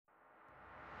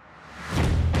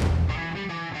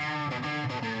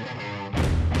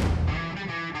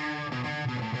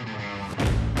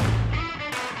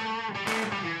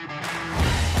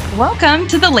Welcome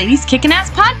to the Ladies Kickin'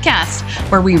 Ass podcast,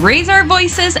 where we raise our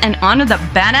voices and honor the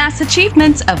badass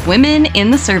achievements of women in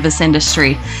the service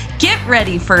industry. Get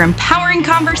ready for empowering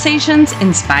conversations,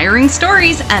 inspiring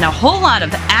stories, and a whole lot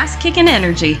of ass-kicking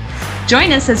energy.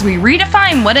 Join us as we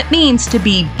redefine what it means to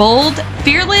be bold,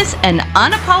 fearless, and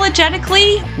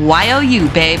unapologetically YOU,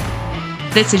 babe.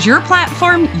 This is your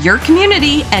platform, your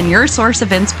community, and your source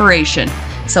of inspiration.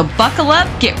 So buckle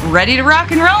up, get ready to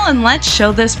rock and roll, and let's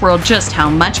show this world just how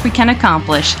much we can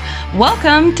accomplish.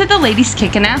 Welcome to the Ladies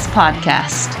Kickin' Ass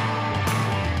podcast.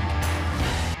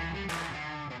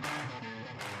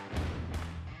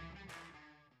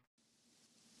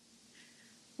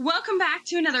 Welcome back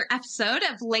to another episode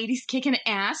of Ladies Kickin'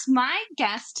 Ass. My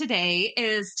guest today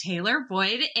is Talor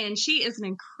Boyd, and she is an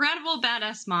incredible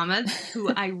badass mama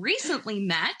who I recently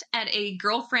met at a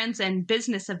girlfriends and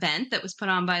business event that was put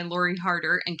on by Lori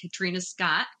Harder and Katrina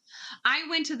Scott. I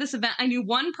went to this event. I knew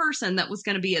one person that was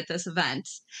going to be at this event,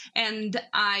 and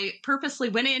I purposely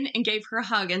went in and gave her a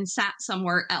hug and sat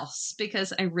somewhere else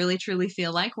because I really, truly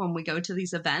feel like when we go to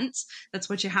these events, that's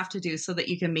what you have to do so that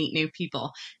you can meet new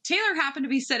people. Talor happened to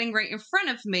be sitting right in front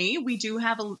of me. We do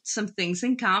have some things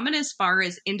in common as far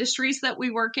as industries that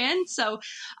we work in. So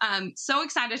I'm so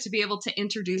excited to be able to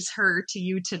introduce her to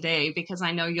you today because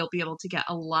I know you'll be able to get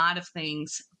a lot of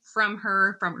things from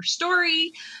her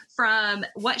story, from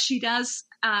what she does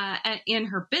in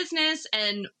her business,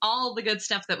 and all the good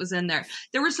stuff that was in there.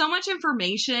 There was so much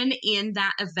information in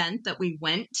that event that we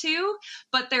went to,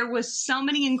 but there was so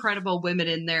many incredible women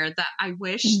in there that I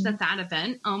wish that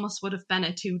event almost would have been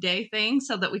a 2-day thing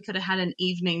so that we could have had an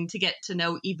evening to get to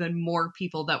know even more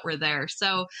people that were there.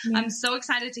 So I'm so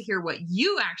excited to hear what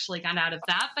you actually got out of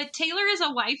that. But Talor is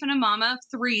a wife and a mama of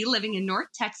 3 living in North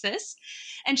Texas,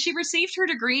 and she received her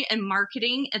degree in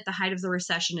marketing at the height of the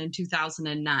recession in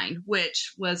 2009,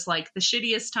 which was like the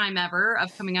shittiest time ever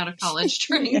of coming out of college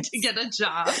trying to get a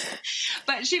job.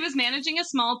 But she was managing a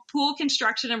small pool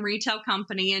construction and retail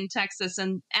company in Texas.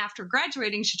 And after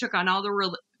graduating, she took on all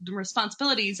the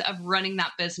responsibilities of running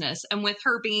that business. And with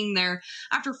her being there,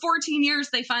 after 14 years,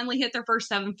 they finally hit their first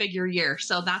 7-figure year.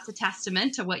 So that's a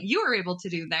testament to what you were able to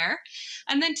do there.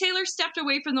 And then Talor stepped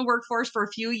away from the workforce for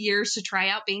a few years to try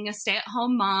out being a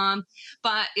stay-at-home mom,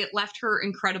 but it left her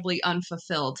incredibly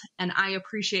unfulfilled. And I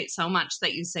appreciate so much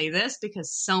that you say this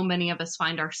because so many of us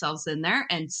find ourselves in there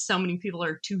and so many people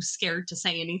are too scared to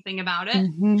say anything about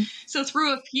it. So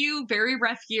through a few very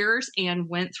rough years and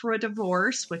went through a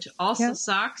divorce, which also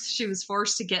sucks. She was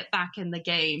forced to get back in the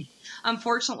game.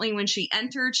 Unfortunately, when she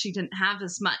entered, she didn't have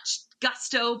as much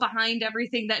gusto behind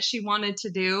everything that she wanted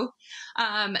to do.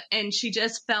 And she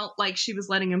just felt like she was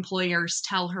letting employers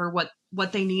tell her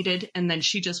what they needed. And then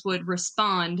she just would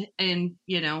respond and,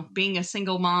 being a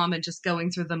single mom and just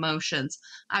going through the motions.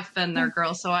 I've been there,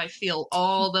 girl. So I feel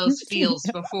all those feels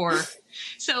before.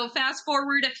 So fast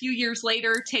forward a few years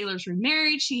later, Talor's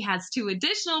remarried. She has 2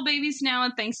 additional babies now.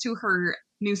 And thanks to her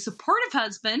new supportive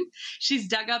husband, she's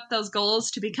dug up those goals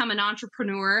to become an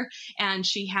entrepreneur, and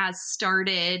she has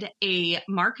started a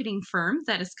marketing firm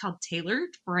that is called Talor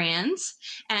Brands,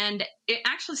 and it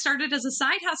actually started as a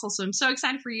side hustle. So I'm so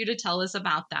excited for you to tell us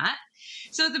about that.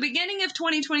 So at the beginning of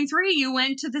 2023, you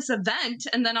went to this event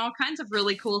and then all kinds of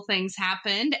really cool things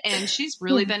happened. And she's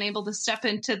really been able to step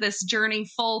into this journey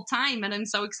full time. And I'm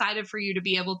so excited for you to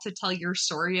be able to tell your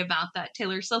story about that,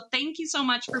 Talor. So thank you so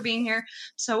much for being here.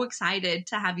 So excited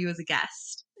to have you as a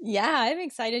guest. Yeah, I'm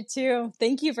excited too.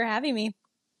 Thank you for having me.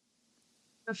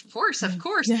 Of course, of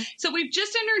course. Yeah. So we've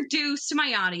just introduced to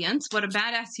my audience what a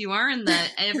badass you are and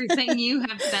everything you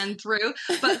have been through.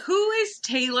 But who is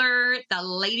Talor, the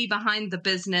lady behind the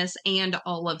business and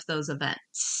all of those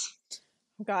events?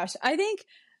 Gosh, I think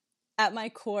at my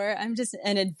core, I'm just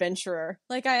an adventurer.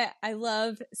 Like I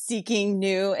love seeking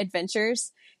new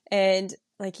adventures, and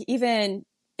like even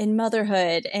in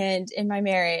motherhood and in my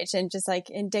marriage and just like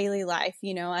in daily life,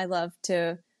 I love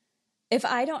to, if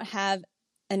I don't have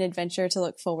an adventure to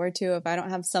look forward to, if I don't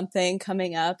have something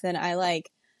coming up, then I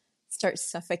start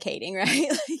suffocating, right?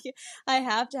 Like I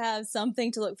have to have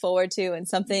something to look forward to and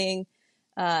something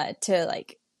to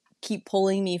keep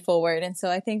pulling me forward. And so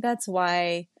I think that's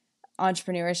why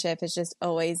entrepreneurship has just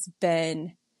always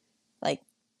been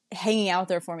hanging out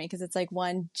there for me, because it's like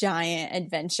one giant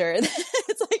adventure.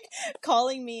 It's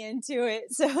calling me into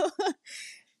it. So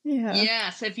yeah.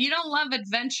 Yes, if you don't love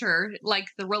adventure, like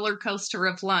the roller coaster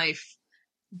of life,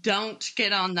 don't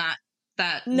get on that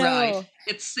ride.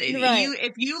 It's right.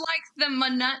 If you like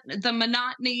the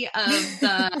monotony of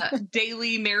the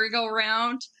daily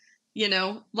merry-go-round,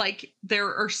 Like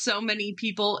there are so many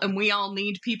people and we all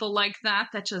need people like that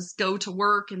just go to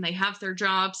work and they have their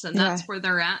jobs and Yeah. that's where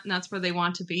they're at and that's where they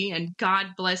want to be. And God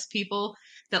bless people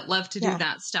that love to do Yeah.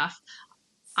 that stuff.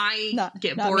 I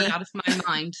get Not bored me. out of my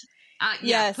mind.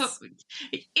 Yeah. Yes.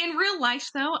 In real life,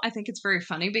 though, I think it's very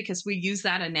funny because we use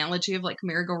that analogy of like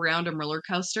merry-go-round and roller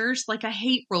coasters. Like, I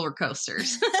hate roller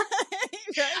coasters.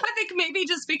 Right. I think maybe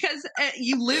just because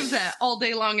you live that all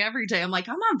day long, every day. I'm like,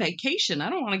 I'm on vacation. I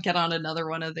don't want to get on another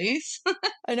one of these.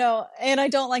 I know. And I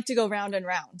don't like to go round and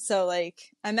round. So like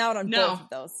I'm out on both No, of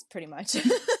those pretty much.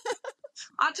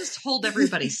 I'll just hold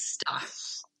everybody's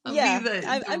stuff. I'll be Yeah.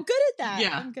 I'm good at that.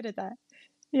 yeah. I'm good at that.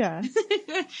 Yeah.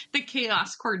 the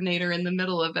chaos coordinator in the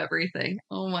middle of everything.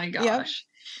 Oh my Yep. gosh.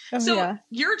 Oh, So yeah.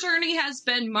 your journey has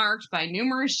been marked by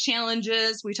numerous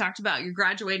challenges. We talked about you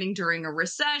graduating during a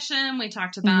recession. We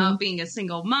talked about being a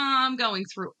single mom, going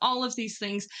through all of these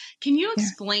things. Can you Yeah.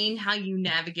 explain how you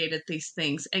navigated these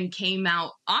things and came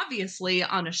out obviously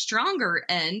on a stronger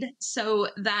end so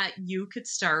that you could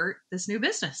start this new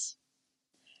business?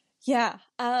 Yeah.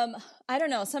 I don't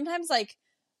know. Sometimes like,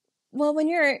 well, when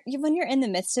you're in the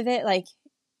midst of it, like,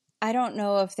 I don't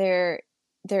know if there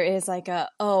is like oh,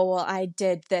 well, I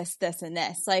did this, this, and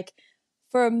this. Like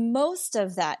for most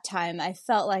of that time, I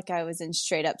felt like I was in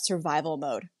straight up survival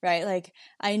mode, right? Like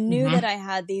I knew that I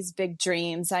had these big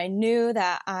dreams. I knew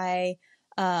that I,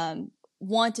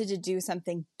 wanted to do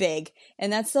something big.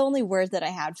 And that's the only word that I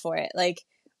had for it. Like,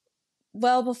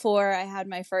 well, before I had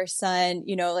my first son,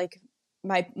 like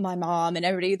my mom and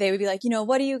everybody, they would be like,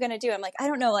 what are you going to do? I'm like, I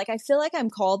don't know. Like, I feel like I'm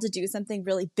called to do something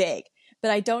really big, but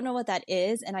I don't know what that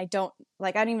is. And I don't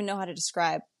even know how to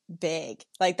describe big.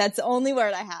 Like, that's the only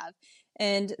word I have.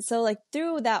 And so like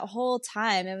through that whole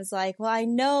time, it was like, well, I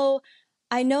know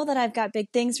that I've got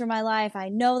big things for my life. I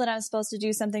know that I'm supposed to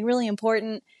do something really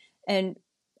important and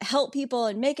help people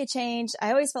and make a change.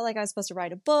 I always felt like I was supposed to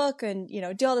write a book and,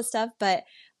 do all this stuff, but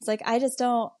it's like, I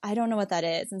don't know what that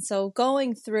is. And so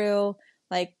going through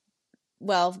like,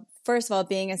 well, first of all,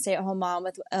 being a stay-at-home mom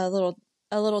with a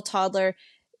little toddler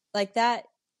like that,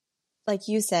 like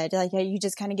you said, like you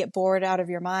just kind of get bored out of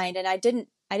your mind. And I didn't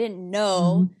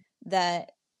know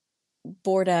that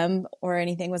boredom or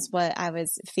anything was what I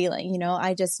was feeling.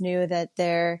 I just knew that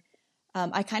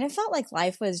I kind of felt like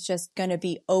life was just going to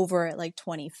be over at like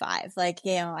 25. Like,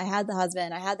 I had the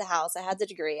husband, I had the house, I had the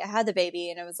degree, I had the baby.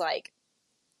 And it was like,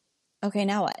 okay,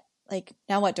 now what? Like,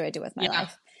 now what do I do with my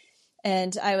life?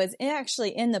 And I was actually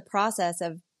in the process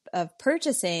of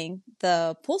purchasing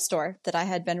the pool store that I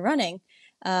had been running.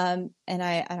 And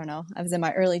I don't know, I was in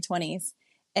my early 20s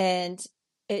and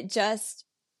it just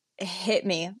hit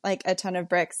me like a ton of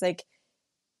bricks. Like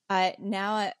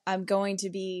I'm going to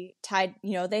be tied,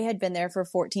 they had been there for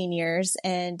 14 years.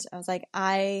 And I was like,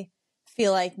 I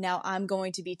feel like now I'm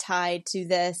going to be tied to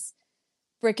this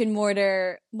brick and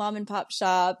mortar mom and pop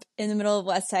shop in the middle of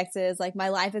West Texas. Like my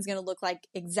life is going to look like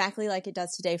exactly like it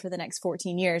does today for the next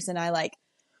 14 years. And I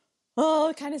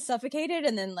kind of suffocated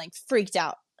and then like freaked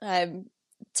out. I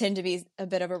tend to be a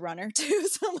bit of a runner too.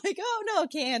 So I'm like, oh no,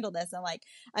 can't handle this. I'm like,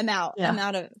 I'm out. Yeah.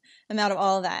 I'm out of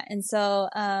all of that. And so,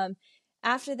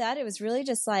 after that, it was really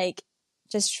just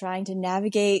trying to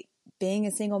navigate being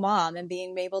a single mom and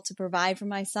being able to provide for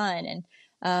my son. And,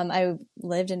 I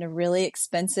lived in a really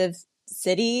expensive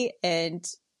city and,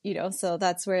 so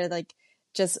that's where like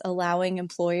just allowing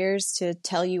employers to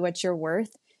tell you what you're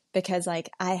worth because like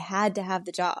I had to have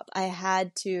the job. I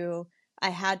had to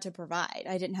provide.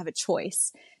 I didn't have a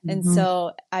choice. And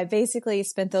so I basically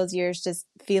spent those years just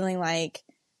feeling like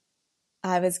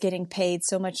I was getting paid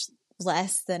so much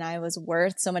less than I was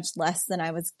worth, so much less than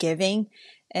I was giving.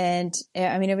 And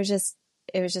I mean, it was just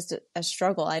a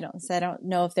struggle. I don't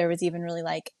know if there was even really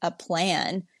like a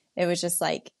plan. It was just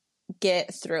like,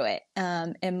 get through it.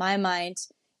 In my mind,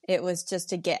 it was just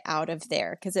to get out of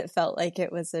there because it felt like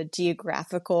it was a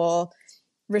geographical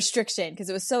restriction because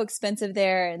it was so expensive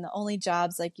there. And the only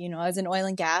jobs I was in oil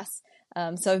and gas.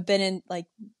 So I've been in like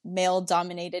male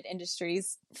dominated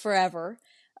industries forever.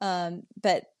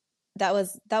 But that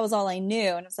was all I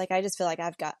knew. And it's like, I just feel like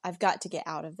I've got to get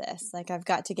out of this. Like I've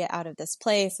got to get out of this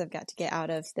place. I've got to get out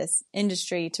of this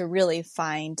industry to really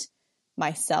find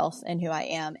myself and who I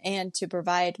am and to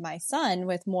provide my son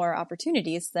with more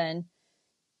opportunities than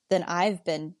I've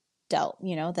been dealt,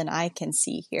 than I can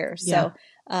see here. Yeah.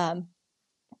 So,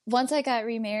 once I got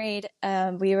remarried,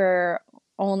 we were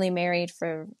only married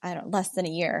for, less than a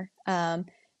year.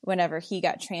 Whenever he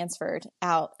got transferred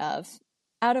out of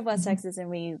West Texas and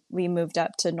we moved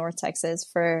up to North Texas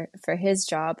for his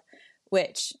job,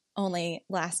 which only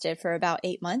lasted for about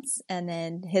 8 months. And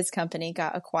then his company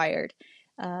got acquired.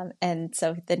 And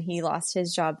so then he lost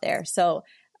his job there. So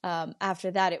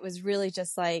after that, it was really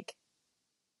just like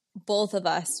both of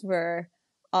us were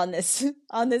on this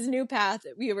on this new path.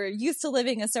 We were used to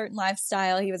living a certain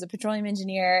lifestyle. He was a petroleum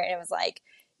engineer, and it was like,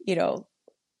 you know,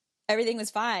 everything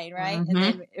was fine, right? And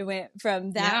then it went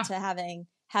from that to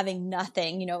having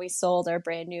nothing. You know, we sold our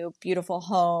brand new beautiful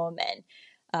home,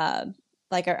 and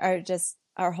like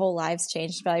our whole lives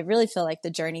changed. But I really feel like the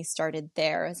journey started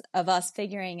there, of us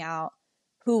figuring out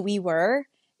who we were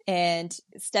and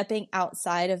stepping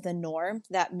outside of the norm,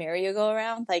 that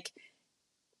merry-go-round. Like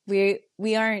we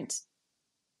aren't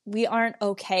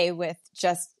okay with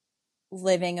just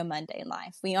living a mundane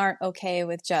life. We aren't okay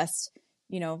with just,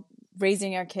 you know,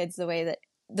 raising our kids the way that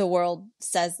the world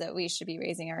says that we should be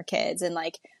raising our kids. And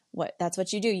like, that's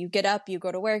what you do. You get up, you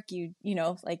go to work, you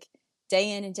know, like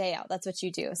day in and day out, that's what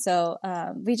you do. So,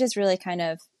 we just really kind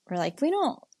of were like,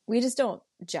 we just don't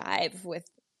jive with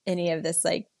any of this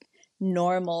like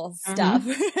normal stuff.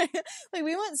 Like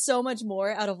we want so much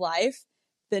more out of life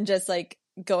than just like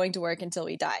going to work until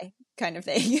we die kind of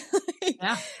thing.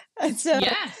 Yeah. And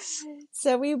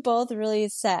so we both really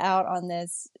set out on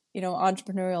this, you know,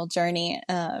 entrepreneurial journey.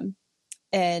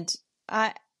 And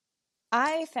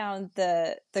I found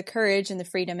the courage and the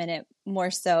freedom in it more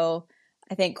so,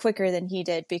 I think, quicker than he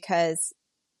did because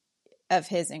of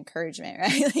his encouragement,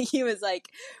 right? Like he was like,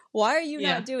 why are you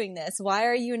not doing this? Why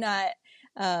are you not,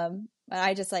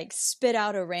 I just like spit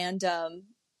out a random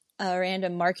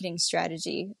marketing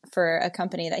strategy for a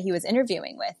company that he was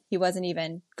interviewing with. He wasn't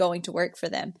even going to work for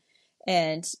them.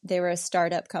 And they were a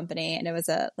startup company, and it was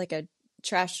a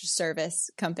trash service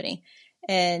company.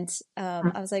 And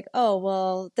I was like, oh,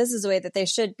 well, this is the way that they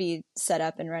should be set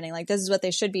up and running. Like, this is what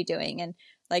they should be doing. And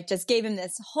like, just gave him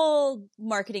this whole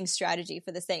marketing strategy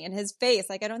for this thing. And his face,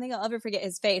 like, I don't think I'll ever forget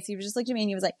his face. He just looked at me and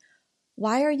he was like,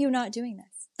 why are you not doing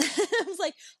this? I was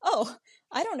like, oh,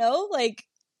 I don't know. Like,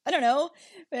 I don't know.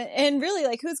 And really,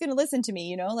 like, who's going to listen to me?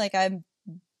 You know, like I've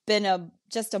been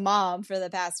just a mom for the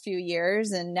past few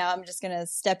years, and now I'm just going to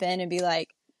step in and be like,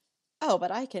 oh,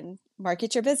 but I can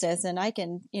market your business and I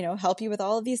can, you know, help you with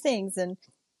all of these things. And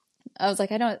I was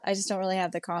like, I just don't really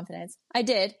have the confidence.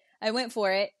 I went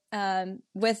for it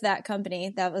with that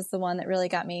company. That was the one that really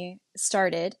got me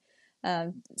started.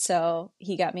 So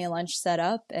he got me a lunch set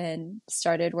up and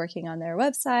started working on their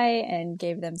website and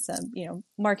gave them some, you know,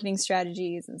 marketing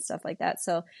strategies and stuff like that.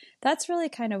 So that's really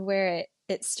kind of where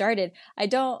it started. I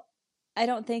don't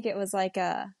think it was like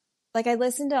I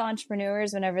listened to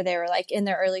entrepreneurs whenever they were like in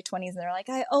their early 20s, and they're like,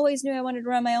 I always knew I wanted to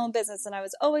run my own business, and I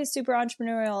was always super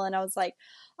entrepreneurial. And I was like,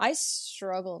 I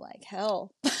struggle like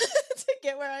hell to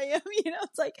get where I am. You know,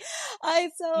 it's like,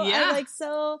 I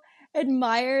so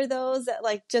admire those that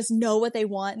like just know what they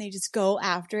want and they just go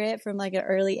after it from like an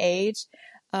early age.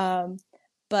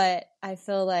 But I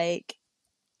feel like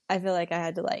I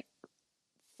had to like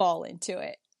fall into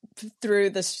it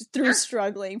through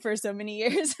struggling for so many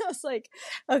years. I was like,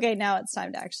 okay, now it's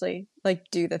time to actually like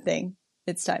do the thing.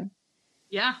 It's time.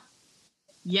 Yeah.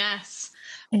 Yes.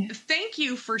 Thank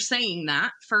you for saying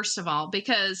that, first of all,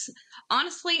 because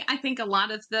honestly, I think a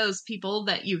lot of those people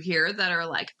that you hear that are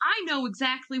like, I know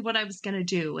exactly what I was going to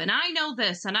do, and I know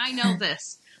this, and I know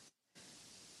this.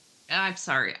 I'm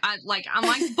sorry. I'm like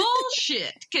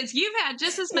bullshit, because you've had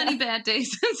just as many bad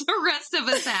days as the rest of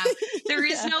us have. There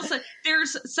is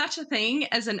there's such a thing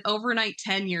as an overnight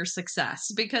 10-year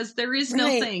success, because there is no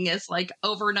thing as like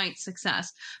overnight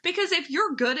success. Because if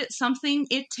you're good at something,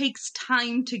 it takes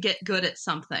time to get good at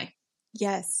something.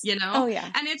 Yes. You know? Oh yeah.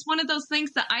 And it's one of those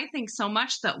things that I think so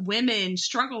much that women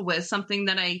struggle with, something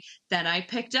that I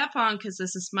picked up on, because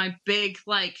this is my big,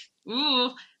 like, ooh,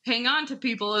 hang on to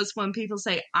people, is when people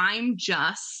say, I'm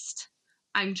just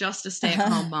a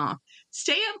stay-at-home mom.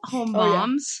 Stay-at-home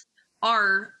moms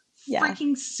are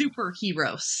freaking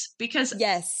superheroes, because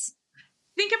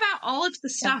think about all of the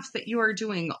stuff that you are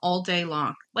doing all day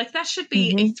long. Like, that should be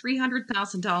a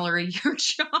 $300,000 a year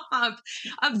job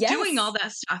of doing all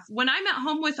that stuff. When I'm at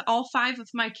home with all 5 of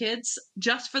my kids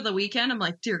just for the weekend, I'm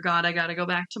like, dear God, I got to go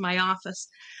back to my office,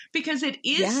 because it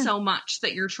is so much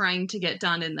that you're trying to get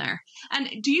done in there.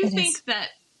 And do you think that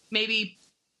maybe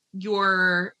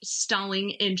your stalling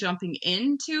in jumping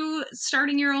into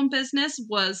starting your own business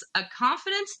was a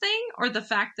confidence thing, or the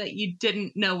fact that you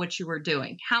didn't know what you were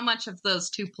doing? How much of those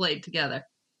two played together?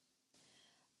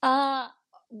 Well,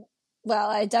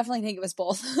 I definitely think it was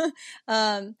both.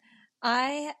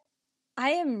 I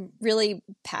am really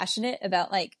passionate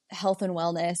about like health and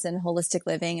wellness and holistic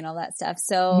living and all that stuff.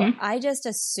 So I just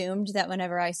assumed that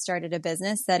whenever I started a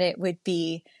business that it would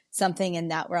be something in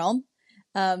that realm.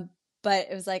 but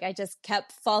it was like I just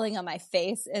kept falling on my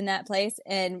face in that place,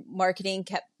 and marketing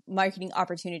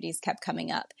opportunities kept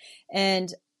coming up.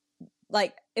 And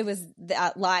like, it was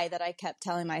that lie that I kept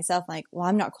telling myself, like, well,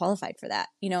 I'm not qualified for that.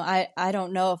 I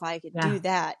don't know if I could do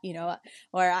that,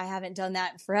 or I haven't done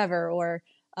that forever, or,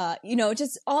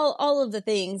 just all of the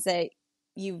things that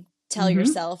you tell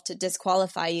yourself to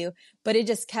disqualify you, but it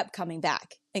just kept coming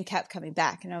back and kept coming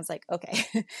back. And I was like, okay,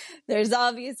 there's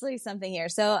obviously something here.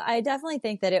 So I definitely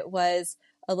think that it was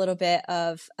a little bit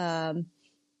of,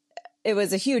 it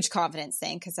was a huge confidence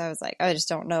thing, because I was like, I just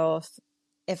don't know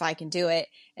if I can do it.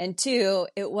 And two,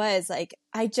 it was like,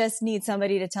 I just need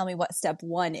somebody to tell me what step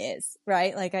one is,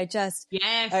 right? Like I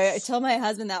tell my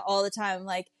husband that all the time.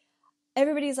 Like,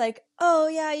 everybody's like, oh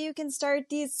yeah, you can start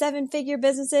these 7-figure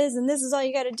businesses, and this is all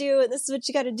you got to do, and this is what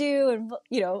you got to do, and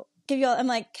give you all. I'm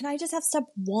like, can I just have step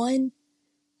one?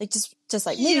 Like just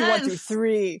like maybe 1 through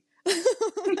 3.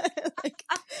 Like,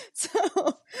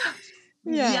 so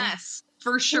yeah. Yes,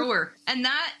 for sure. And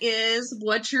that is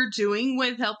what you're doing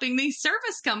with helping these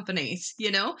service companies,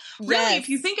 Really, if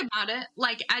you think about it,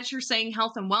 like, as you're saying,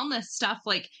 health and wellness stuff,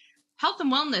 like, health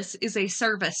and wellness is a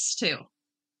service too.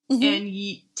 And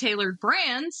Tailored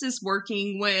Brands is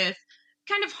working with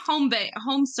kind of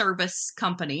home service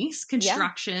companies,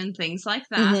 construction, things like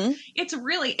that. It's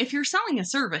really, if you're selling a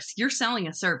service, you're selling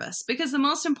a service, because the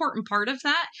most important part of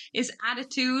that is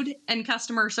attitude and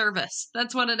customer service.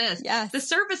 That's what it is. Yes. The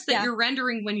service that you're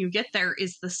rendering when you get there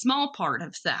is the small part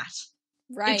of that.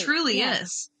 Right. It truly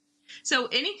is. So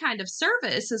any kind of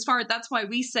service, that's why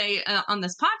we say on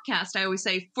this podcast, I always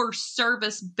say for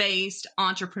service-based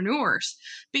entrepreneurs,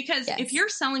 because if you're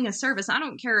selling a service, I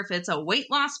don't care if it's a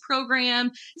weight loss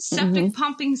program, septic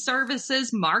pumping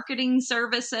services, marketing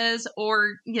services,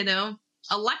 or,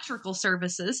 electrical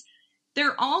services,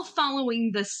 they're all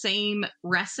following the same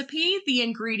recipe. The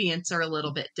ingredients are a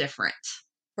little bit different.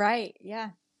 Right. Yeah.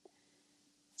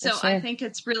 So I think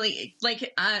it's really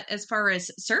like, as far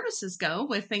as services go,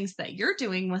 with things that you're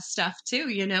doing with stuff too,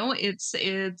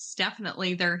 it's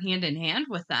definitely they're hand in hand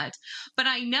with that. But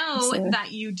I know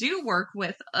that you do work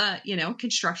with,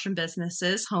 construction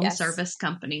businesses, home service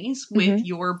companies with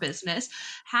your business.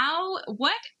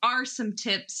 What are some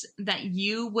tips that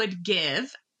you would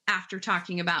give after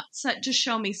talking about, just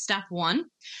show me step one?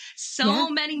 So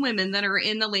many women that are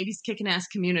in the Ladies Kicking Ass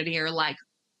community are like,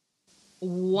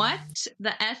 what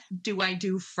the F do I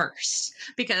do first?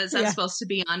 Because I'm supposed to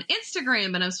be on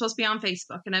Instagram, and I'm supposed to be on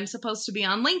Facebook, and I'm supposed to be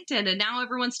on LinkedIn. And now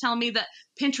everyone's telling me that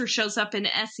Pinterest shows up in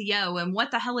SEO, and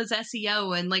what the hell is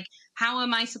SEO? And like, how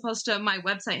am I supposed to, my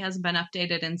website hasn't been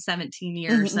updated in 17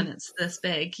 years and it's this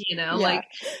big, like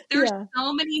there's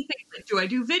so many things. Like, do I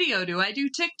do video? Do I do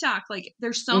TikTok? Like,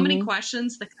 there's so many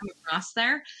questions that come across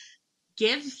there.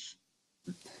 Give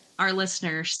our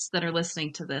listeners that are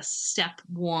listening to this step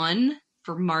one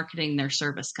for marketing their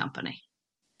service company.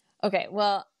 Okay.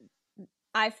 Well,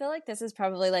 I feel like this is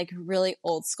probably like really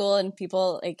old school, and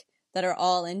people like that are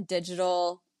all in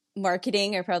digital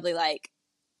marketing are probably like,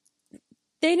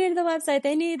 they need the website,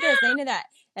 they need this, they need that.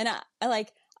 And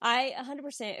I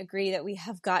 100% agree that we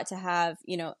have got to have,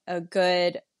 a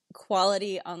good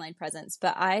quality online presence.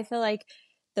 But I feel like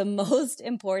the most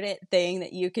important thing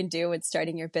that you can do when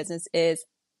starting your business is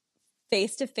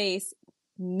face-to-face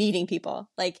meeting people,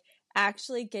 like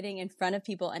actually getting in front of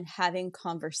people and having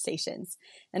conversations.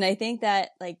 And I think that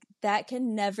that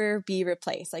can never be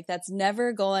replaced. Like, that's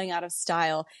never going out of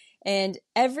style. And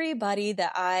everybody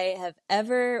that I have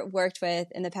ever worked with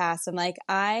in the past, I'm like,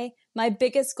 my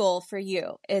biggest goal for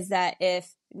you is that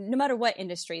no matter what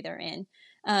industry they're in,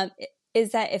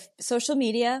 is that if social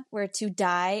media were to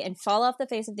die and fall off the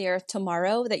face of the earth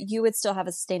tomorrow, that you would still have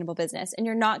a sustainable business. And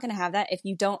you're not going to have that if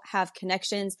you don't have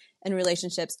connections and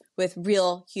relationships with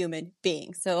real human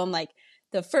beings. So I'm like,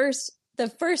 the first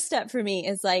step for me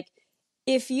is like,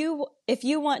 if you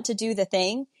want to do the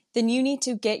thing, then you need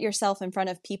to get yourself in front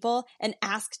of people and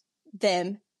ask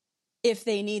them if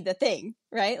they need the thing,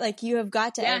 right? Like, you have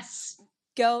got to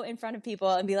go in front of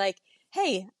people and be like,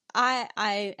 hey,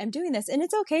 I am doing this. And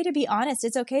it's okay to be honest.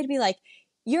 It's okay to be like,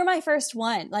 you're my first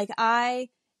one. Like, I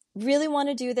really want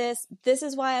to do this. This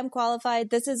is why I'm qualified.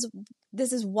 This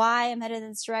is why I'm headed in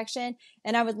this direction.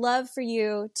 And I would love for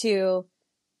you to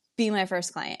be my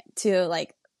first client, to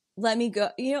like, let me go,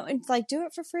 and like, do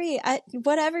it for free.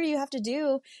 Whatever you have to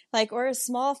do, like, or a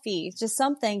small fee, just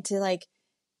something to like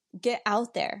get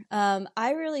out there.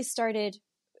 I really started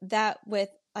that with,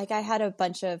 like, I had a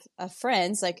bunch of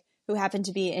friends, like, who happened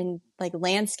to be in like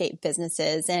landscape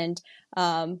businesses and,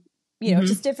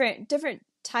 just different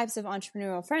types of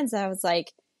entrepreneurial friends that I was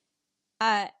like,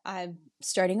 I'm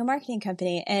starting a marketing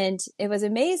company. And it was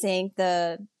amazing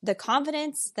the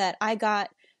confidence that I got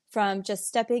from just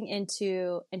stepping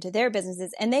into their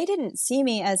businesses. And they didn't see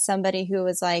me as somebody who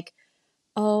was like,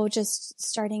 oh, just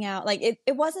starting out. Like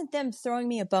it wasn't them throwing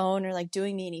me a bone or like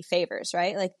doing me any favors,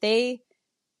 right? Like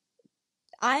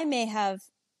I may have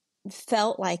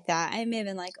felt like that. I may have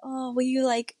been like, oh, will you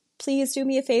like please do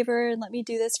me a favor and let me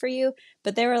do this for you?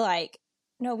 But they were like,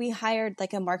 no, we hired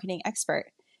like a marketing expert.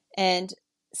 And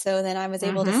so then I was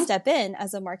able to step in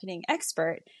as a marketing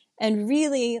expert and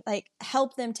really like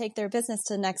help them take their business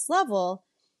to the next level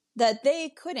that they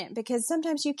couldn't, because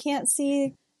sometimes you can't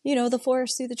see, the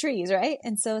forest through the trees, right?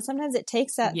 And so sometimes it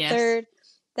takes that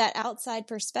that outside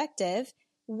perspective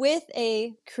with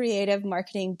a creative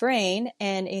marketing brain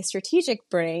and a strategic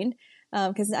brain,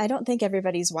 because I don't think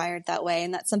everybody's wired that way.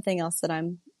 And that's something else that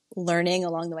I'm learning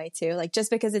along the way too. Like just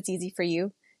because it's easy for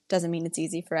you doesn't mean it's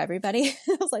easy for everybody.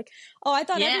 I was like, oh, I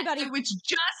thought everybody. I was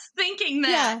just thinking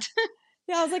that.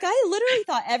 Yeah, I was like, I literally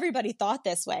thought everybody thought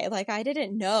this way. Like I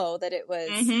didn't know that it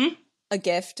was a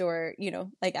gift or,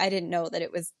 like I didn't know that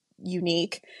it was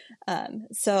unique.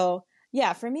 So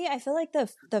yeah, for me, I feel like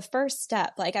the first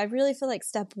step, like I really feel like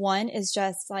step one is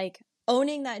just like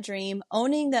owning that dream,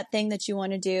 owning that thing that you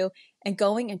want to do, and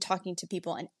going and talking to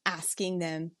people and asking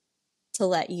them to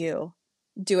let you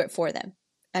do it for them.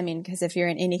 I mean, because if you're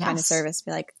in any kind of service,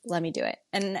 be like, let me do it.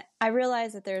 And I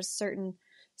realize that there's certain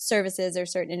services or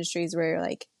certain industries where you're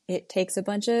like, it takes a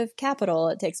bunch of capital,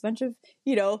 it takes a bunch of,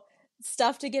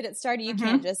 stuff to get it started. You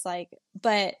can't just like,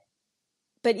 but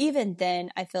even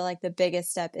then, I feel like the biggest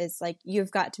step is like,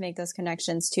 you've got to make those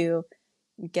connections to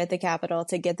get the capital,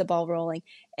 to get the ball rolling.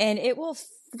 And it will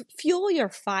fuel your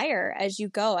fire as you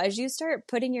go, as you start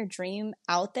putting your dream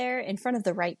out there in front of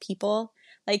the right people.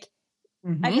 Like,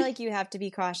 I feel like you have to be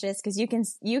cautious because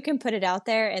you can put it out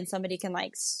there and somebody can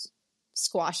like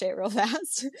squash it real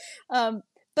fast.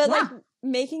 But like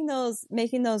making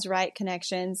those right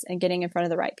connections and getting in front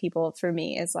of the right people for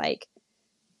me is like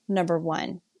number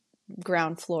one,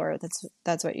 ground floor.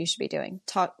 That's what you should be doing.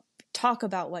 Talk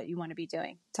about what you want to be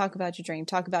doing. Talk about your dream.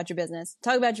 Talk about your business.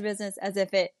 Talk about your business as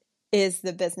if it is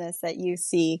the business that you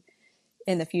see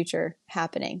in the future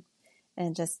happening,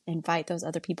 and just invite those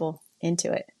other people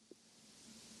into it.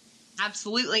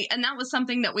 Absolutely. And that was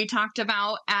something that we talked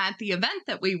about at the event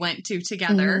that we went to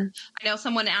together. I know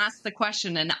someone asked the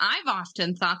question, and I've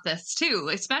often thought this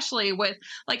too, especially with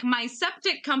like my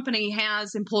septic company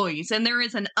has employees and there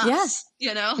is an us,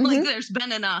 like there's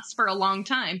been an us for a long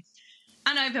time.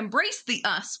 And I've embraced the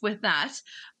us with that.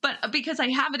 But because I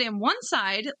have it in one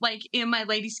side, like in my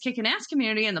Ladies Kicking Ass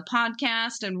community and the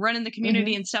podcast and running the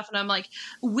community and stuff. And I'm like,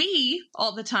 we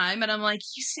all the time. And I'm like,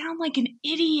 you sound like an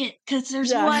idiot because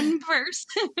there's one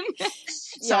person.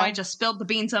 So I just spilled the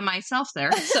beans on myself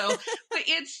there. So, but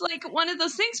it's like one of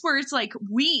those things where it's like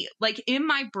like in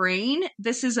my brain,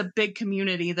 this is a big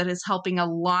community that is helping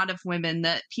a lot of women,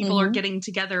 that people are getting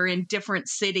together in different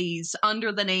cities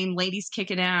under the name Ladies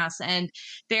Kicking Ass. And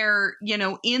they're,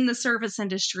 in the service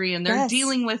industry, and they're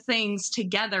dealing with things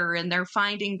together, and they're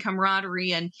finding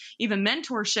camaraderie and even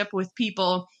mentorship with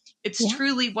people. It's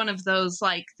truly one of those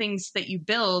like things that you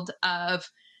build of,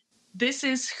 this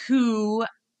is who,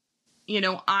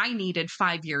 I needed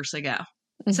 5 years ago.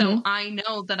 So I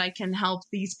know that I can help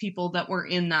these people that were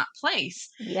in that place.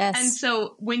 Yes. And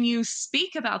so when you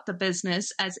speak about the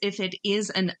business as if it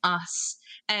is an us,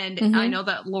 and I know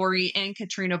that Lori and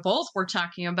Katrina both were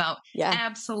talking about,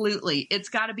 absolutely, it's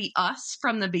got to be us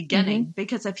from the beginning,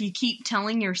 because if you keep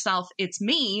telling yourself it's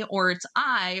me or it's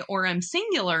I or I'm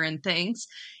singular in things,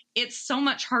 it's so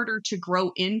much harder to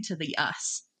grow into the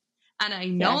us. And I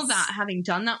know that having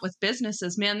done that with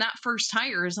businesses, man, that first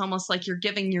hire is almost like you're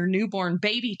giving your newborn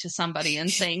baby to somebody and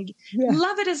saying,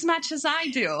 love it as much as I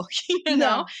do.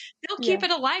 They'll keep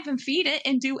it alive and feed it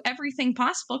and do everything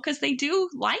possible because they do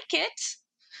like it,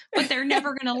 but they're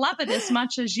never going to love it as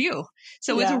much as you.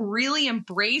 So it's really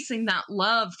embracing that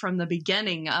love from the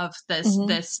beginning of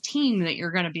this team that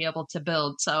you're going to be able to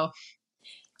build. So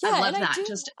I love that.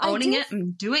 Just owning it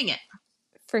and doing it.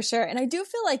 For sure. And I do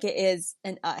feel like it is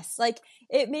an us. Like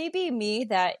it may be me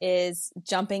that is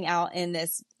jumping out in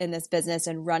this business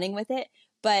and running with it,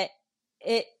 but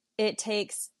it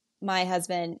takes my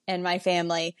husband and my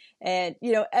family and,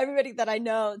 everybody that I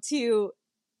know to,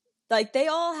 like, they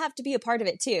all have to be a part of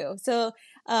it too. So,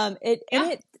 and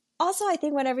it also, I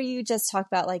think whenever you just talk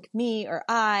about like me or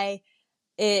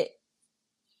it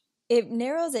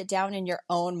narrows it down in your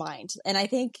own mind. And I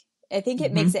think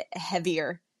it makes it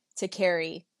heavier to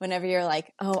carry whenever you're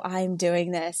like, oh, I'm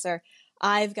doing this, or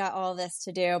I've got all this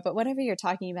to do. But whenever you're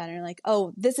talking about it, you're like,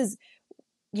 oh, this is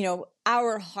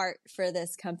our heart for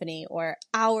this company or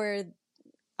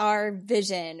our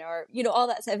vision or, all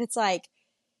that stuff. It's like,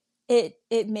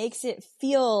 it makes it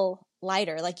feel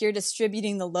lighter. Like you're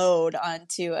distributing the load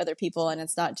onto other people. And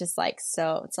it's not just like,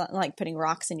 so it's not like putting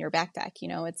rocks in your backpack,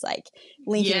 it's like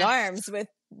linking arms with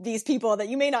these people that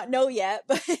you may not know yet,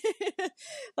 but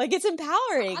like it's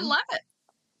empowering. I love it.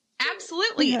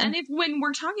 Absolutely. Yeah. And when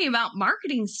we're talking about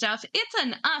marketing stuff, it's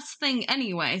an us thing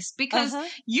anyways, because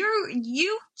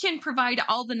you can provide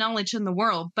all the knowledge in the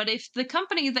world. But if the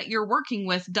company that you're working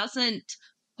with doesn't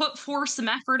put forth some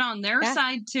effort on their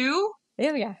side too.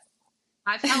 Oh, yeah.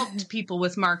 I've helped people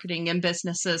with marketing and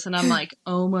businesses, and I'm like,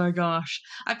 oh my gosh.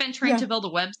 I've been trying to build a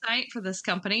website for this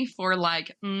company for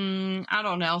like, I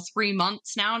don't know, 3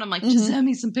 months now. And I'm like, just send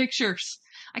me some pictures.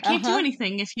 I can't do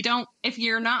anything if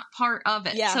you're not part of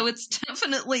it. Yeah. So it's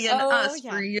definitely an us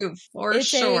for you, for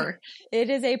sure. It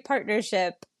is a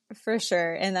partnership for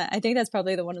sure. And I think that's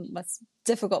probably one of the most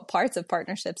difficult parts of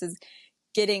partnerships is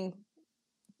getting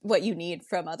what you need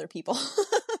from other people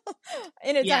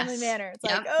in a timely manner. It's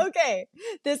like, okay,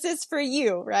 this is for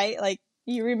you, right? Like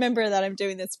you remember that I'm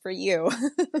doing this for you.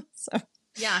 So.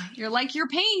 Yeah, you're like, you're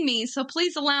paying me, so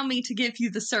please allow me to give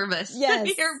you the service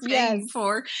that you're paying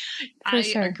for. I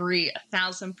agree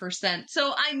 1,000%.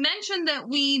 So I mentioned that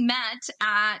we met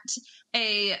at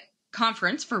a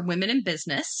conference for women in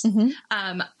business.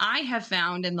 I have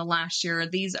found in the last year,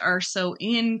 these are so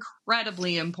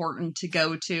incredibly important to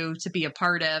go to be a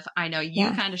part of. I know you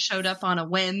kind of showed up on a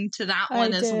whim to that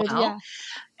one as well. Yeah.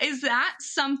 Is that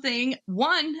something,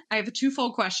 one, I have a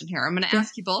twofold question here. I'm going to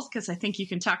ask you both because I think you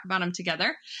can talk about them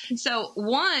together. So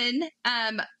one,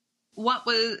 what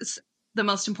was the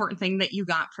most important thing that you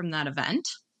got from that event?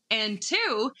 And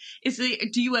two,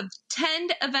 do you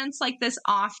attend events like this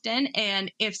often? And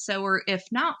if so, or if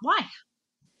not,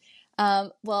 why?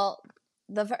 Well,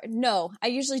 no, I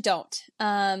usually don't.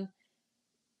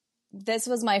 This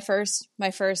was my first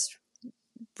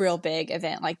real big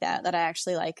event like that I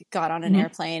actually like got on an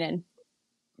airplane and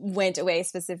went away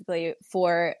specifically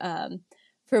for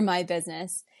my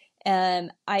business.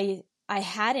 And I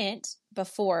hadn't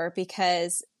before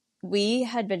because we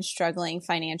had been struggling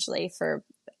financially for,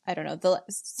 I don't know,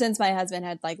 since my husband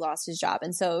had like lost his job.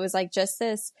 And so it was like just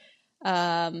this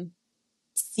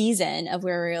season of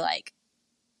where we were like,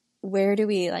 where do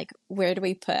we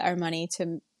put our money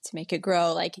to make it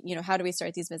grow? Like, how do we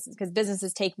start these businesses? Because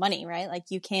businesses take money, right? Like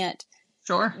you can't,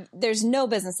 there's no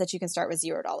business that you can start with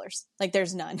 $0. Like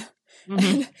there's none. I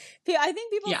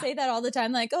think people say that all the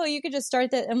time. Like, oh, you could just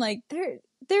start that. I'm like, there's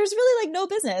really like no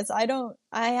business. I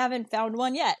haven't found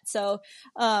one yet. So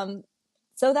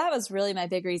that was really my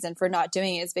big reason for not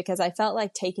doing it, is because I felt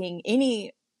like taking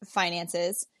any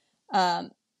finances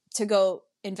to go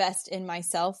invest in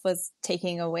myself was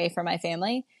taking away from my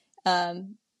family,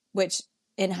 which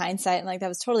in hindsight, like that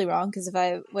was totally wrong. Because if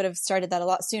I would have started that a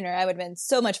lot sooner, I would have been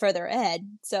so much further ahead.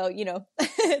 So,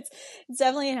 it's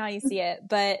definitely how you see it.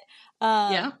 But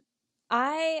I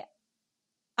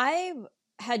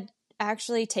had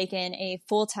actually taken a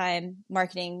full-time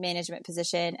marketing management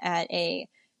position at a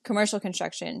commercial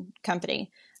construction company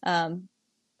a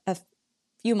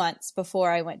few months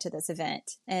before I went to this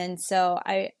event. And so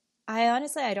I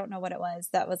honestly, I don't know what it was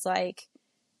that was like,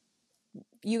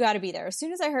 you got to be there. As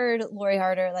soon as I heard Lori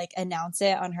Harder like announce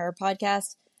it on her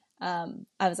podcast, I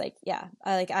was like,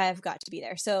 I've got to be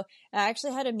there. So I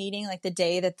actually had a meeting like the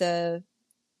day that the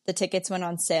tickets went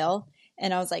on sale,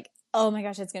 and I was like, oh my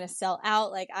gosh, it's going to sell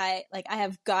out. I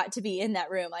have got to be in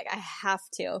that room. Like I have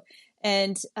to.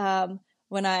 And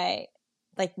when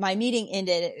my meeting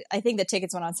ended, I think the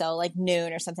tickets went on sale like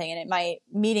noon or something. And my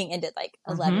meeting ended like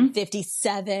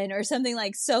 11:57 or something,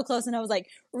 like so close. And I was like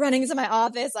running to my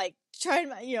office, like trying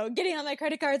my, getting on my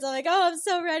credit cards. I'm like, oh, I'm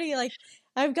so ready. Like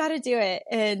I've got to do it.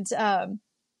 And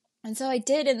so I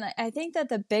did. And I think that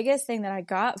the biggest thing that I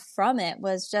got from it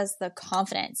was just the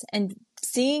confidence and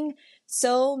seeing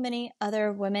so many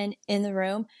other women in the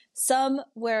room. Some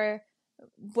were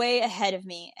way ahead of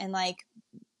me and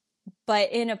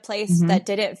but in a place that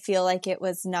didn't feel like it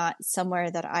was not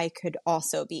somewhere that I could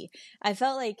also be. I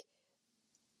felt like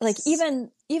even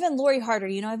Lori Harder,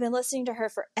 I've been listening to her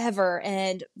forever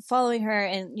and following her,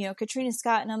 and, Katrina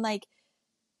Scott. And I'm like,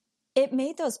 it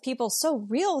made those people so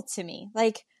real to me.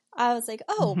 Like, I was like,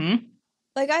 oh,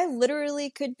 like I literally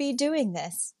could be doing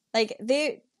this. Like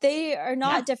they are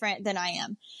not different than I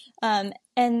am.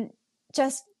 And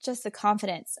just the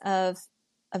confidence of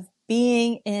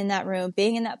being in that room,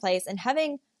 being in that place, and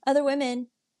having other women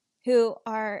who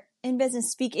are in business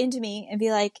speak into me and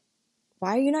be like,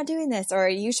 why are you not doing this? Or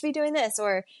you should be doing this,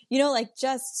 or,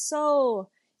 just so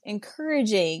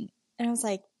encouraging. And I was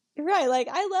like, Right. Like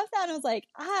I left that and I was like,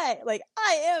 I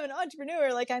am an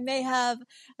entrepreneur. Like I may have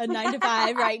a 9 to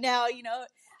 5 right now,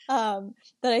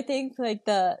 but I think like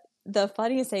the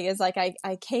funniest thing is like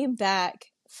I came back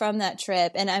from that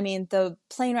trip, and I mean the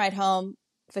plane ride home,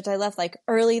 which I left like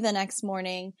early the next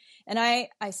morning. And I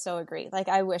so agree. Like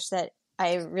I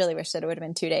really wish that it would have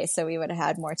been 2 days so we would have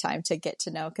had more time to get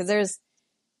to know, because there's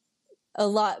a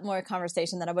lot more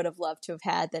conversation that I would have loved to have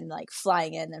had than like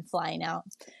flying in and flying out.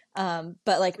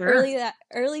 But like Sure.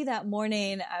 early that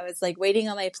morning, I was like waiting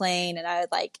on my plane, and I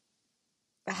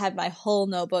had my whole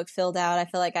notebook filled out. I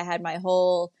feel like I had my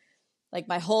whole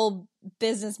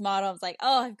business model. I was like,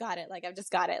 oh, I've got it. Like, I've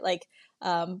just got it. Like,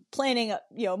 planning,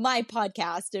 my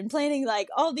podcast and planning like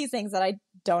all these things that I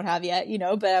don't have yet,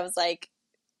 but I was like,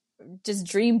 just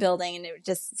dream building, and it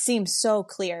just seems so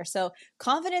clear. So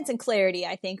confidence and clarity,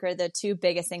 I think, are the two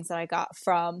biggest things that I got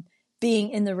from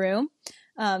being in the room.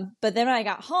 But then when I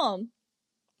got home,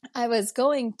 I was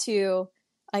going to,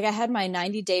 like, I had my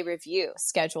 90-day review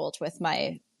scheduled with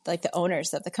my, like, the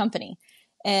owners of the company.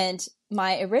 And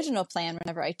my original plan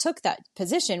whenever I took that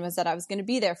position was that I was going to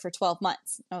be there for 12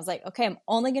 months. I was like, okay, I'm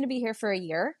only going to be here for a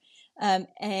year.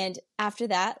 And after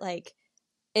that, like,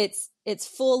 it's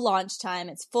full launch time.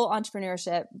 It's full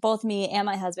entrepreneurship. Both me and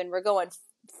my husband, we're going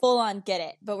full on get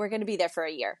it, but we're going to be there for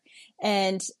a year.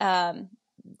 And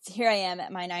here I am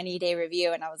at my 90-day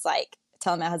review. And I was like,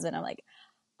 telling my husband, I'm like,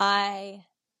 I'm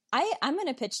going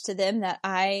to pitch to them that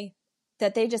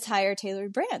they just hire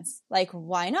tailored brands. Like,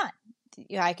 why not?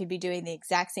 I could be doing the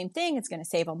exact same thing. It's going to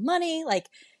save them money. Like,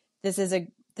 this is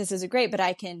a great, but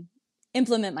I can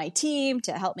implement my team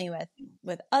to help me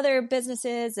with other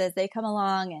businesses as they come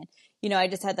along. And, I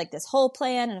just had like this whole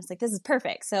plan, and I was like, this is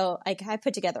perfect. So I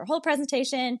put together a whole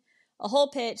presentation, a whole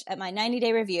pitch at my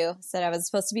 90-day review. Said I was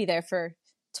supposed to be there for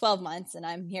 12 months and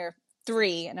I'm here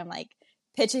 3, and I'm like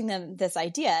pitching them this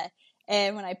idea.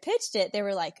 And when I pitched it, they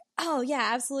were like, oh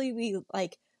yeah, absolutely.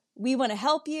 We want to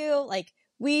help you. Like,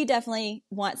 we definitely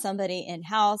want somebody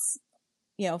in-house,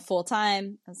 full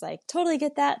time. I was like, totally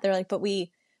get that. They're like, but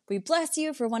we bless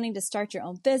you for wanting to start your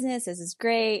own business. This is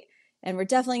great. And we're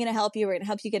definitely going to help you. We're going to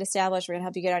help you get established. We're going to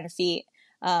help you get on your feet.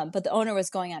 But the owner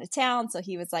was going out of town. So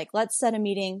he was like, let's set a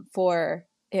meeting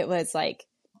it was like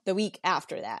the week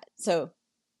after that. So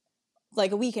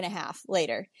like a week and a half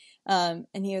later. And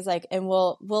he was like, and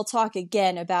we'll talk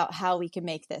again about how we can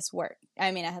make this work. I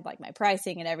mean, I had like my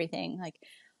pricing and everything, like,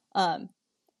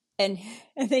 and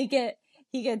he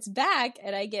gets back,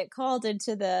 and I get called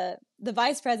into the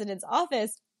vice president's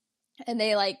office, and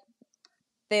they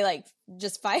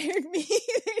just fired me.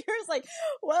 He was like,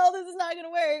 well, this is not going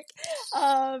to work.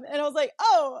 And I was like,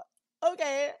 oh,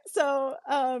 okay. So,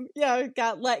 I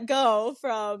got let go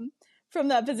from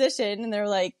that position, and they're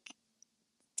like,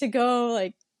 to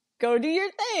go do your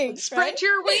thing. Spread right?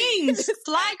 your wings.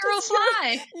 Fly, girl,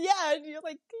 fly. Yeah. And you're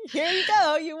like, here you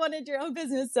go. You wanted your own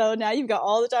business. So now you've got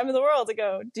all the time in the world to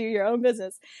go do your own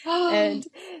business. And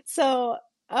so,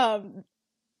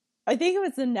 I think it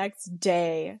was the next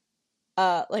day,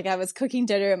 like I was cooking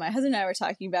dinner, and my husband and I were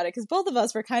talking about it, because both of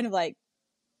us were kind of like,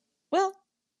 well,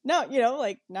 no,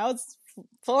 like now it's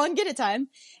full on get it time.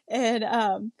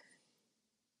 And,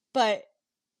 but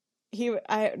we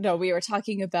were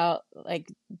talking about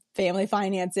like family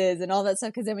finances and all that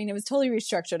stuff. Cause I mean, it was totally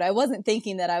restructured. I wasn't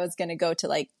thinking that I was going to go to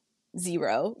like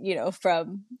 0,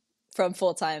 from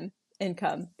full-time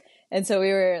income. And so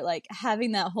we were like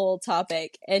having that whole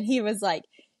topic, and he was like,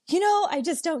 I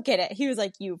just don't get it. He was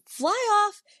like, you fly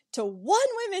off to one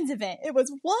women's event. It was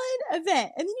one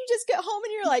event. And then you just get home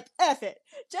and you're like, F it.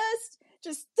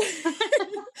 Just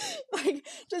like,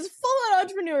 just full on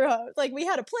entrepreneurhood. Like, we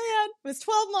had a plan. It was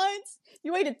 12 months.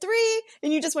 You waited 3,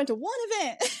 and you just went to one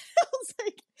event. I was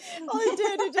like, all I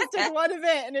did, it just took one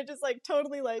event, and it just like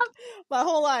totally like my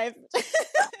whole life.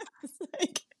 It's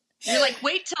like, you're like,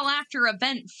 wait till after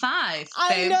event 5, babe.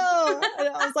 I know. And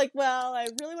I was like, well, I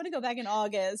really want to go back in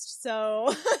August.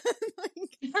 So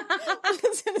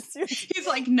he's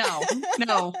like, no.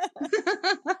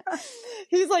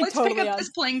 He's like, let's totally pick up this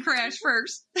plane crash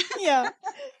first. Yeah.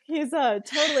 He's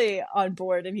totally on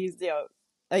board, and he's,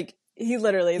 like, he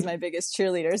literally is my biggest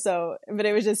cheerleader. So, but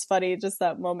it was just funny, just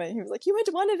that moment. He was like, you went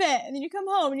to one event, and then you come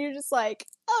home, and you're just like,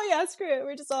 oh yeah, screw it.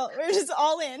 We're just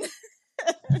all in.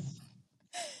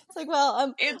 It's like,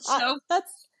 well,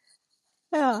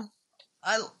 yeah.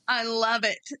 I love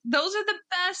it. Those are the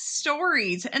best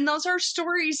stories. And those are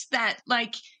stories that,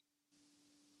 like,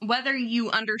 whether you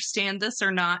understand this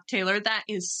or not, Talor, that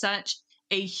is such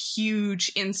a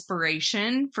huge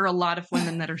inspiration for a lot of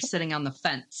women that are sitting on the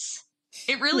fence.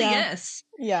 It really is.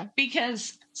 Yeah.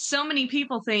 Because so many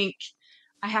people think,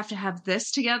 I have to have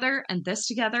this together and this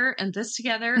together and this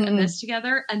together and Mm-mm. this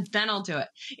together, and then I'll do it.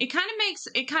 It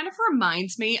kind of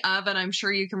reminds me of, and I'm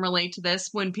sure you can relate to this,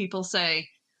 when people say,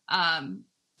 um,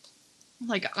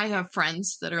 like, I have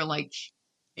friends that are like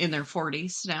in their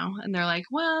 40s now, and they're like,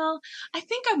 well, I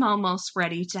think I'm almost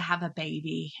ready to have a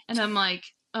baby. And I'm like,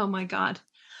 oh my God.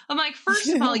 I'm like, first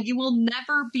of all, you will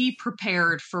never be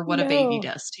prepared for what a baby No,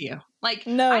 does to you. Like,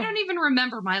 I no, don't even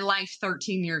remember my life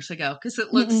 13 years ago because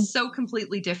it looks mm-mm. so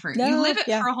completely different. You live No, it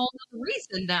yeah. for a whole other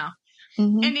reason now.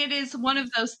 Mm-hmm. And it is one of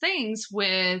those things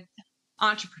with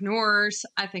entrepreneurs.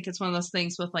 I think it's one of those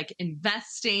things with like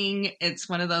investing. It's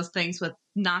one of those things with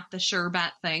not the sure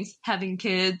bet things, having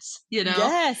kids,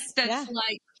 Yes, that's yeah,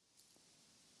 like,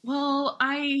 well,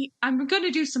 I'm going to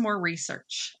do some more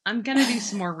research. I'm going to do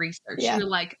some more research. yeah. You're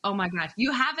like, "Oh my God,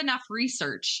 you have enough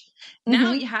research. Now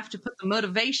Mm-hmm. you have to put the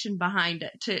motivation behind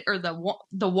it or the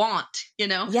want,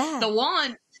 Yeah. the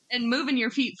want and moving your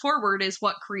feet forward is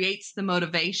what creates the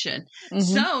motivation." Mm-hmm.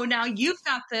 So now you've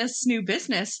got this new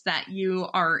business that you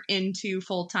are into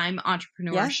full-time Yeah.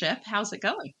 entrepreneurship. How's it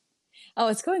going? Oh,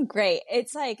 it's going great.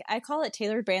 It's like, I call it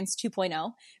Tailored Brands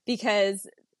 2.0 because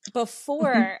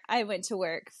before I went to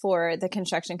work for the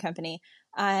construction company,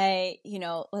 I,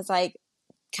 was like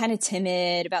kind of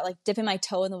timid about like dipping my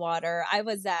toe in the water. I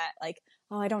was that like,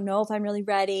 oh, I don't know if I'm really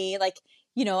ready. Like,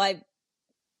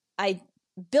 I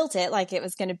built it like it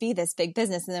was going to be this big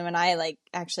business. And then when I like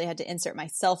actually had to insert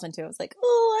myself into it, I was like,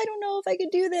 oh, I don't know if I could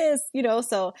do this.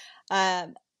 So, I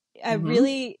Mm-hmm.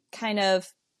 really kind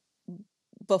of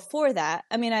before that,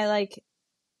 I mean, I like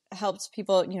helped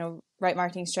people, write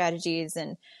marketing strategies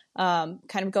and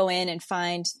kind of go in and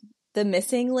find the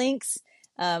missing links,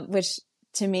 which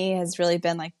to me has really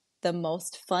been like the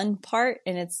most fun part.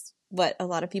 And it's what a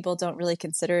lot of people don't really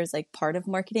consider as like part of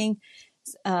marketing.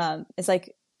 It's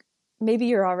like maybe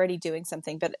you're already doing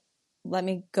something, but let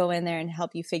me go in there and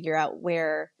help you figure out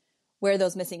where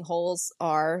those missing holes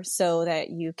are so that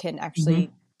you can Mm-hmm.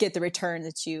 actually get the return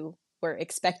that you were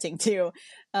expecting to.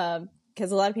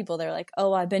 Because a lot of people, they're like,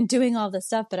 oh, I've been doing all this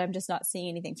stuff, but I'm just not seeing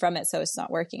anything from it. So it's not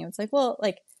working. And it's like, well,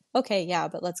 like, okay, yeah,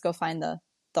 but let's go find the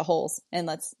holes and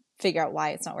let's figure out why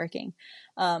it's not working.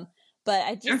 But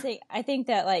Sure. I think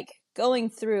that like going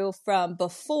through from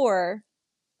before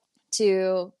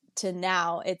to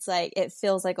now, it's like it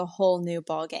feels like a whole new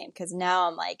ball game because now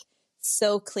I'm like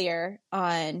so clear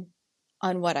on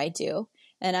what I do,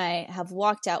 and I have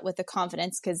walked out with the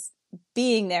confidence because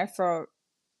being there for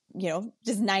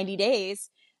just 90 days,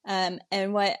 and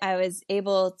what I was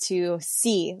able to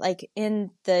see like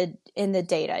in the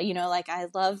data, like I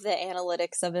love the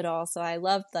analytics of it all, so I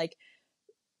loved like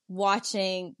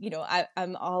watching,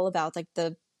 I'm all about like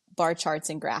the bar charts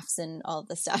and graphs and all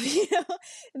the stuff,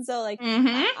 and so like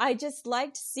Mm-hmm. I just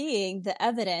liked seeing the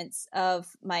evidence of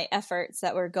my efforts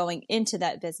that were going into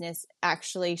that business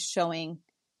actually showing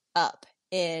up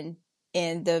in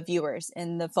the viewers,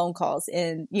 in the phone calls,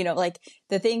 in like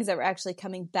the things that were actually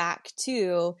coming back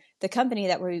to the company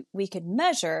that we could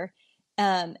measure,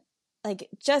 like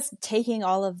just taking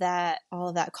all of that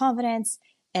confidence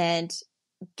and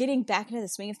getting back into the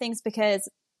swing of things, because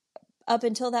up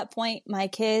until that point, my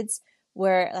kids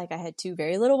were like, I had two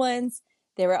very little ones.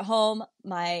 They were at home.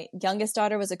 My youngest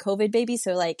daughter was a COVID baby,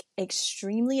 so like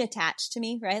extremely attached to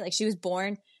me, right? Like she was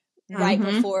born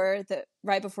Mm-hmm.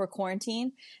 right before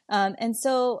quarantine, and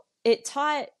so it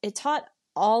taught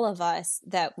all of us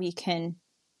that we can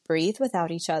breathe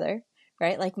without each other,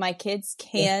 right? Like my kids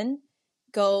can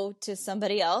go to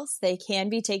somebody else, they can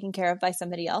be taken care of by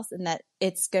somebody else, and that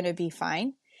it's going to be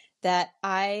fine. That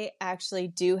I actually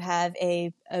do have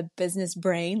a business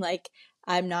brain. Like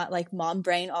I'm not like mom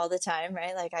brain all the time,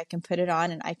 right? Like I can put it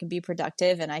on and I can be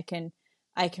productive, and I can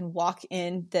walk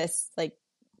in this like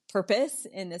purpose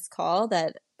in this call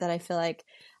that I feel like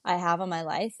I have on my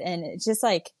life. And it's just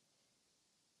like,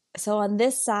 so on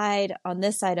this side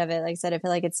of it, like I said, I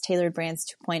feel like it's Tailored Brands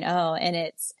 2.0, and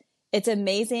it's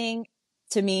amazing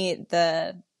to me,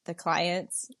 the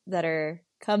clients that are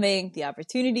coming, the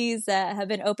opportunities that have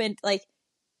been opened like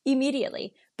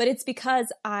immediately. But it's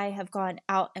because I have gone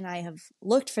out and I have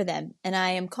looked for them, and I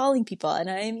am calling people and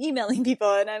I am emailing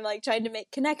people and I'm like trying to make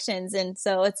connections. And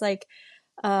so it's like,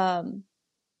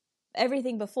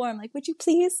 everything before I'm like, would you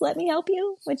please let me help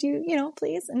you? Would you,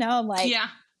 please? And now Yeah.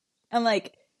 I'm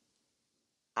like,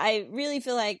 I really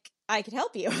feel like I could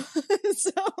help you.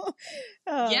 So,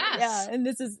 yeah. Yes. And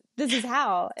this is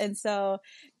how. And so,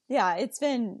 yeah, I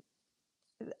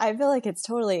feel like it's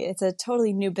a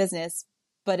totally new business,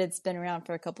 but it's been around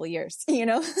for a couple of years,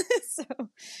 so.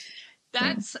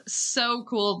 That's so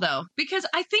cool though, because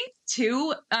I think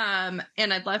too, and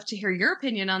I'd love to hear your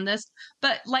opinion on this,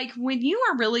 but like when you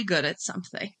are really good at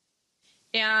something,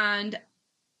 and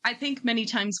I think many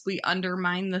times we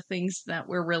undermine the things that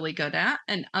we're really good at,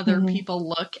 and other Mm-hmm. people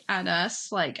look at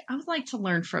us like, I would like to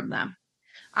learn from them.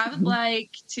 I would Mm-hmm.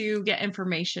 like to get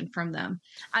information from them.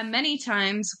 And many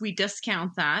times we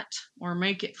discount that or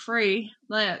make it free.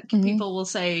 Like Mm-hmm. people will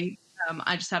say,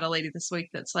 I just had a lady this week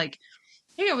that's like,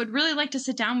 hey, I would really like to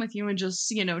sit down with you and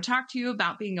just, talk to you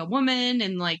about being a woman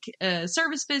and like a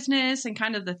service business and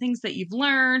kind of the things that you've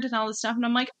learned and all this stuff. And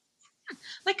I'm like,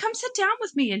 come sit down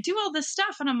with me and do all this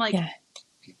stuff. And I'm like,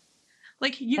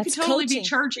 you That's could totally be coaching.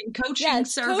 charging coaching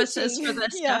services for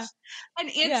this stuff. And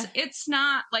it's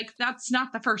not like, that's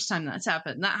not the first time that's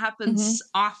happened. That happens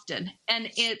often. And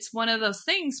it's one of those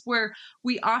things where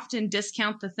we often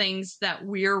discount the things that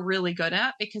we're really good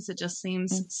at because it just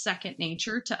seems second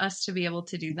nature to us to be able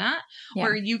to do that. Yeah.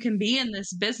 Where you can be in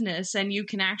this business and you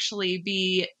can actually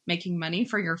be making money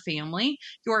for your family.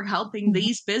 You're helping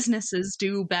these businesses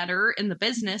do better in the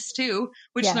business too,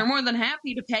 which they're more than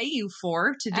happy to pay you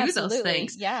for to do those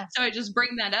things. Yeah. So I just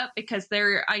bring that up because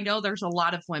I know there's a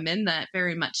lot of women that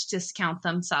very much discount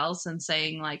themselves and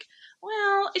saying like,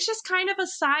 well, it's just kind of a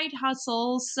side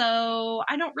hustle, so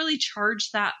I don't really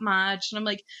charge that much. And I'm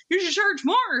like, you should charge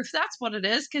more if that's what it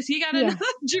is, because you got another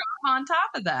job on top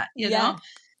of that, you know?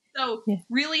 So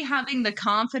really having the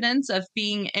confidence of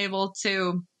being able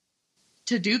to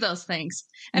do those things.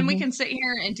 And we can sit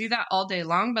here and do that all day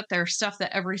long, but there's stuff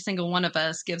that every single one of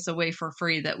us gives away for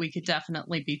free that we could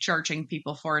definitely be charging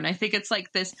people for. And I think it's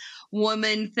like this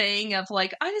woman thing of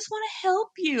like, I just want to help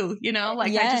you, I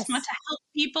just want to help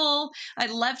people.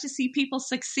 I'd love to see people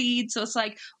succeed. So it's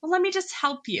like, well, let me just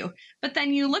help you. But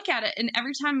then you look at it and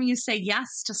every time you say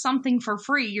yes to something for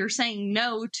free, you're saying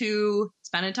no to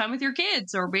spending time with your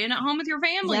kids or being at home with your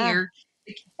family or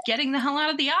getting the hell out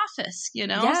of the office,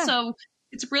 So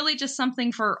it's really just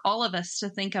something for all of us to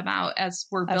think about as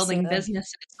we're building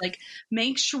businesses. Like,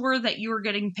 make sure that you are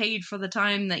getting paid for the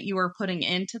time that you are putting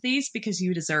into these because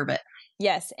you deserve it.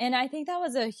 Yes. And I think that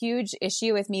was a huge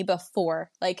issue with me before,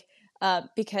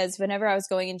 because whenever I was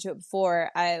going into it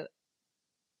before,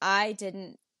 I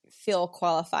didn't feel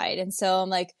qualified. And so I'm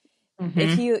like,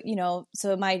 if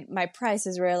so my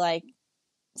prices were like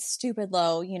stupid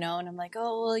low, and I'm like,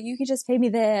 oh, well, you can just pay me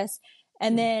this.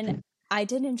 And then I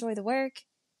didn't enjoy the work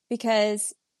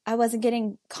because I wasn't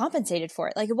getting compensated for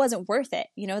it. Like, it wasn't worth it,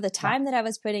 the time that I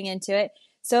was putting into it.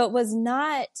 So it was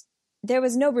not, there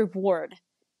was no reward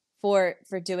for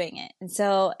doing it. And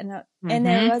so,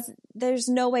 and there's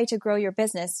no way to grow your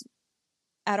business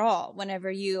at all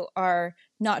whenever you are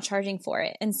not charging for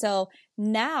it. And so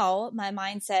now my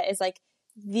mindset is like,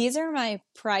 these are my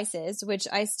prices, which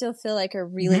I still feel like are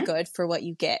really good for what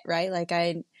you get, right? Like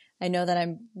I know that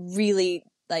I'm really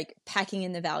like packing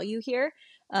in the value here.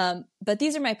 But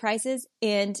these are my prices.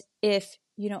 And if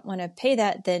you don't want to pay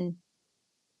that, then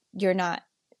you're not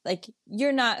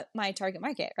my target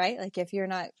market, right? Like if you're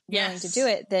not willing to do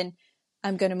it, then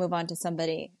I'm going to move on to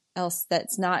somebody else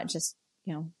that's not just,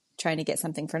 trying to get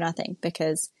something for nothing,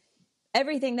 because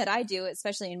everything that I do,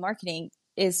 especially in marketing,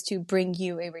 is to bring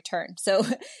you a return. So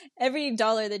every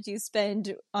dollar that you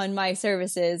spend on my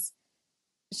services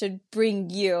should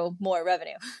bring you more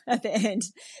revenue at the end.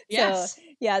 Yes. So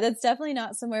yeah, that's definitely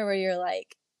not somewhere where you're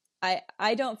like,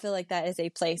 I don't feel like that is a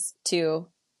place to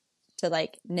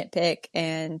like nitpick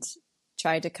and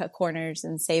try to cut corners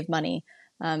and save money.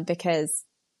 Because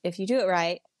if you do it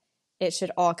right, it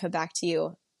should all come back to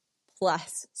you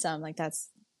plus some. Like that's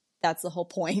the whole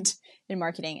point in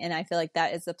marketing. And I feel like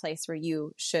that is the place where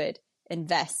you should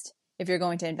invest. If you're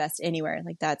going to invest anywhere,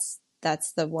 like that's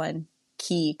the one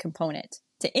key component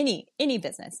to any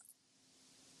business.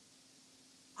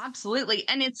 Absolutely.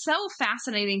 And it's so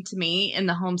fascinating to me in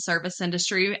the home service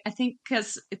industry, I think,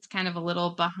 because it's kind of a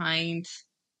little behind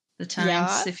the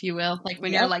times, if you will. Like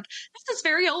when you're like, this is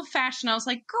very old fashioned. I was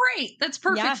like, great, that's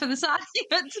perfect for this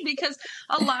audience, because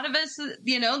a lot of us,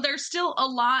 there's still a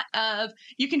lot of,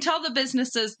 you can tell the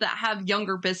businesses that have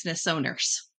younger business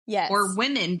owners or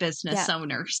women business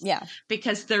owners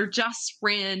because they're just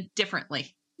ran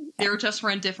differently. They're just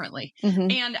run differently.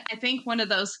 And I think one of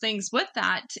those things with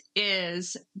that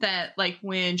is that, like,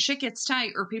 when shit gets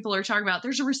tight or people are talking about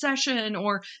there's a recession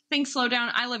or things slow down.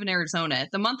 I live in Arizona.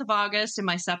 The month of August in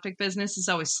my septic business is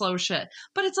always slow shit,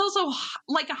 but it's also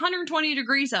like 120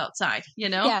 degrees outside,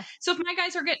 So if my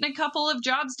guys are getting a couple of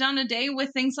jobs done a day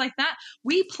with things like that,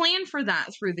 we plan for that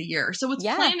through the year. So it's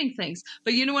planning things.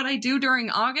 But you know what I do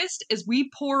during August is we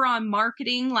pour on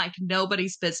marketing like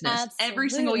nobody's business every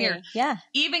single year. Yeah.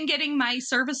 Even even getting my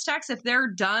service techs, if they're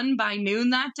done by noon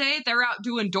that day, they're out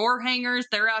doing door hangers,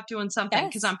 they're out doing something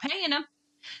because I'm paying them.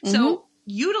 So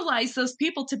utilize those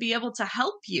people to be able to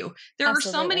help you. There are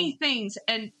so many things,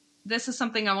 and this is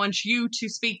something I want you to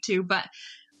speak to, but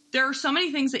there are so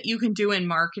many things that you can do in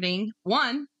marketing.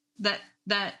 One,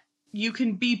 that you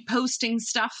can be posting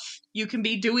stuff, you can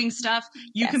be doing stuff,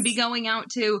 you can be going out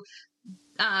to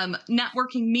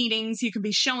networking meetings, you can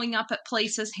be showing up at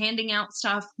places, handing out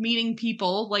stuff, meeting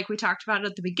people like we talked about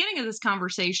at the beginning of this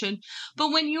conversation.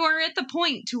 But when you are at the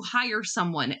point to hire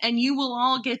someone, and you will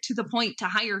all get to the point to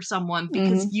hire someone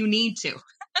because you need to.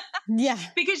 Yeah.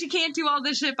 Because you can't do all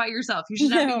this shit by yourself. You should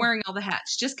not be wearing all the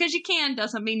hats. Just because you can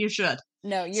doesn't mean you should.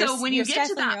 No, so when you get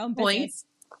to that point,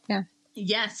 yeah.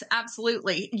 Yes,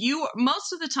 absolutely.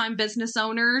 Most of the time, business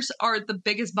owners are the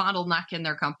biggest bottleneck in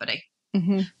their company.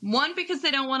 One, because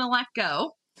they don't want to let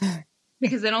go,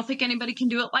 because they don't think anybody can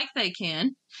do it like they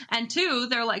can. And two,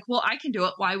 they're like, well, I can do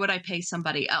it. Why would I pay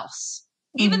somebody else?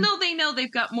 Even though they know they've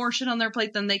got more shit on their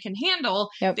plate than they can handle,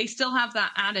 they still have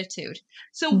that attitude.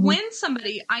 So when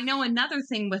I know another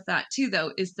thing with that too,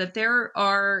 though, is that there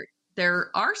are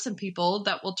some people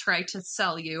that will try to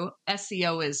sell you.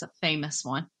 SEO is a famous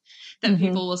one. That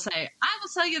people will say, I will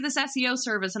sell you this SEO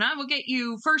service and I will get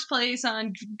you first place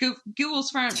on Google's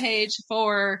front page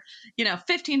for,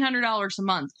 $1,500 a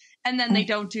month. And then they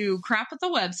don't do crap with the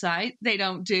website. They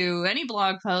don't do any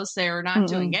blog posts. They are not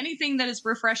doing anything that is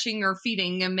refreshing or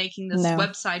feeding and making this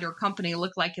website or company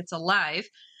look like it's alive.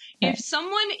 If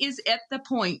someone is at the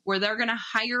point where they're going to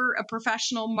hire a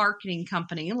professional marketing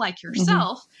company like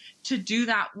yourself to do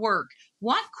that work,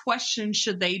 what questions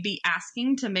should they be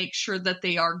asking to make sure that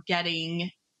they are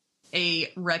getting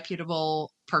a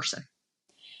reputable person?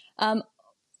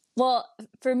 Well,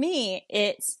 for me,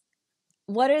 it's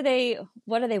what are they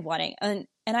wanting? And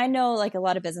I know like a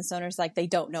lot of business owners, like they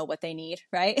don't know what they need,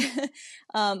 right?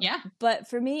 But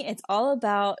for me, it's all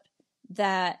about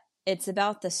that. It's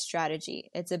about the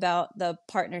strategy. It's about the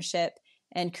partnership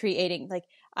and creating, like,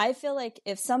 I feel like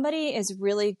if somebody is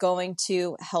really going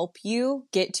to help you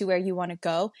get to where you want to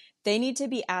go, they need to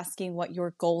be asking what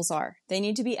your goals are. They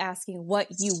need to be asking what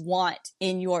you want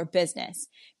in your business.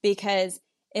 Because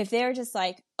if they're just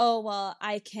like, oh, well,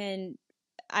 I can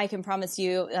promise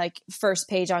you like first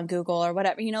page on Google or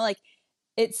whatever, like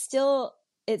it still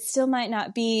might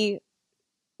not be.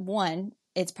 One,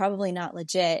 it's probably not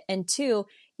legit. And two,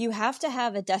 you have to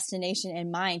have a destination in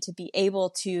mind to be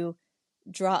able to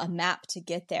draw a map to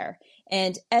get there.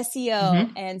 And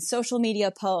SEO and social media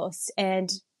posts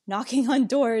and knocking on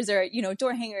doors or,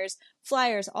 door hangers,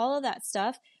 flyers, all of that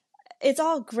stuff, it's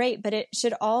all great, but it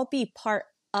should all be part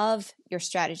of your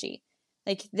strategy.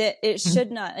 Like that, it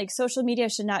should not, like social media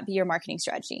should not be your marketing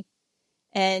strategy.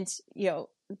 And,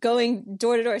 going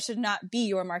door to door should not be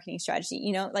your marketing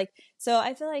strategy, so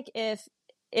I feel like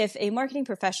if a marketing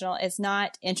professional is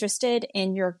not interested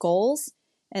in your goals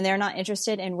and they're not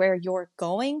interested in where you're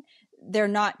going, they're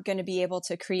not going to be able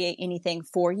to create anything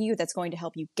for you that's going to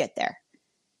help you get there.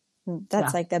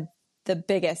 That's like the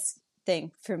biggest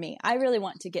thing for me. I really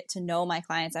want to get to know my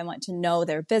clients. I want to know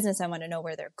their business. I want to know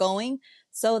where they're going.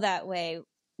 So that way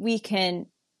we can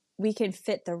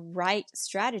fit the right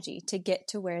strategy to get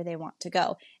to where they want to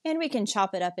go. And we can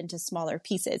chop it up into smaller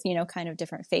pieces, kind of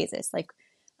different phases. Like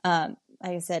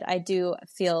I said, I do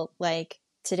feel like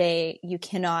today you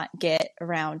cannot get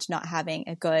around not having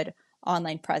a good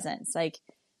online presence. Like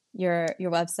your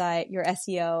website, your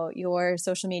SEO, your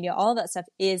social media, all of that stuff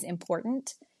is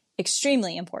important,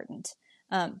 extremely important.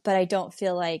 But I don't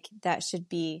feel like that should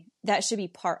be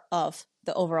part of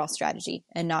the overall strategy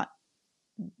and not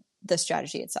the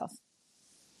strategy itself.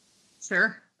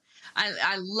 Sure.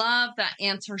 I love that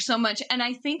answer so much. And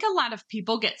I think a lot of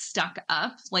people get stuck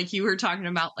up, like you were talking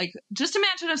about, like, just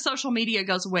imagine if social media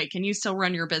goes away, can you still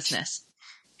run your business?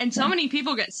 And so many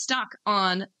people get stuck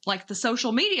on like the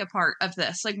social media part of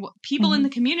this. Like people in the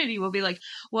community will be like,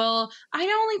 well, I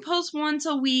only post once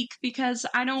a week because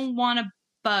I don't want to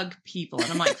bug people.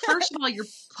 And I'm like, first of all, you're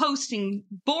posting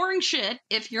boring shit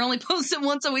if you're only posting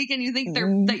once a week and you think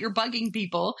that you're bugging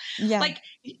people. Yeah. Like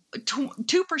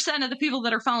 2% of the people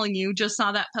that are following you just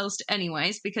saw that post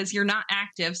anyways because you're not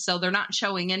active, so they're not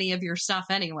showing any of your stuff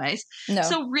anyways. No.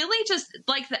 So really just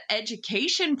like the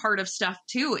education part of stuff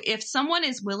too. If someone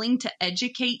is willing to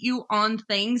educate you on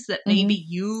things that maybe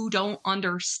you don't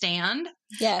understand.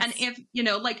 Yes. And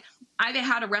if, like I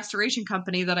had a restoration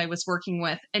company that I was working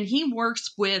with, and he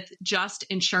works with just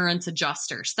insurance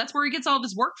adjusters. That's where he gets all of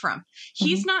his work from.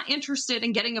 He's not interested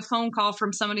in getting a phone call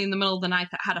from somebody in the middle of the night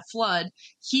that had a flood.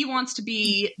 He wants to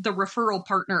be the referral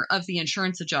partner of the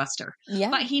insurance adjuster. Yeah.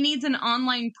 But he needs an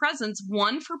online presence,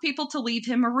 one, for people to leave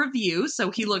him a review so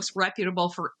he looks reputable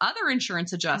for other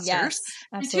insurance adjusters. Yes,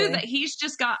 And absolutely. two, that he's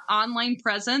just got online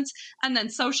presence. And then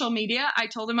social media, I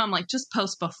told him, I'm like, just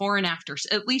post before and afters.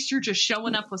 At least you're just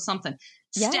showing up with something.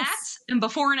 Yes. Stats and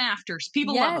before and afters.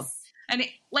 People love them. And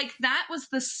that was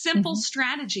the simple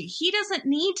strategy. He doesn't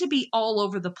need to be all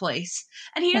over the place.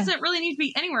 And he doesn't really need to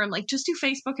be anywhere. I'm like, just do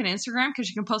Facebook and Instagram because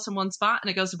you can post in one spot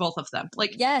and it goes to both of them.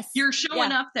 Like, you're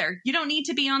showing up there. You don't need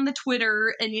to be on the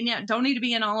Twitter, and you don't need to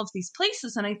be in all of these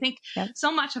places. And I think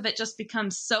so much of it just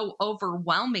becomes so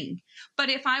overwhelming. But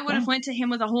if I would have went to him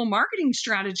with a whole marketing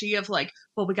strategy of like,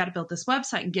 well, we got to build this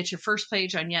website and get your first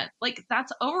page on yet, like,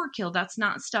 that's overkill. That's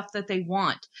not stuff that they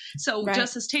want. So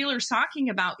just as Taylor's talking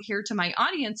about here to my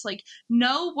audience, like,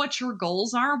 know what your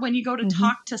goals are when you go to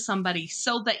talk to somebody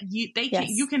so that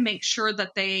you can make sure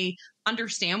that they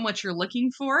understand what you're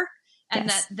looking for and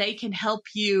that they can help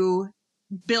you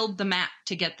build the map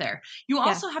to get there. You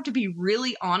also have to be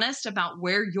really honest about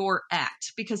where you're at,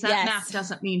 because that map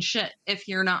doesn't mean shit if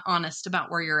you're not honest about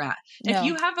where you're at. No. If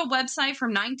you have a website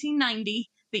from 1990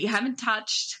 that you haven't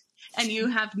touched and you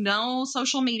have no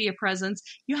social media presence,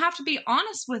 you have to be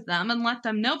honest with them and let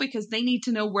them know, because they need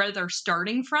to know where they're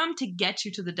starting from to get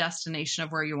you to the destination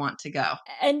of where you want to go.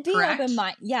 And be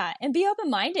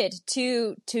open-minded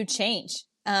to change.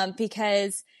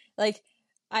 Because like,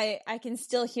 I can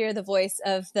still hear the voice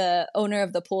of the owner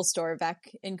of the pool store back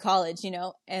in college,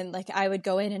 and like, I would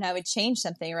go in and I would change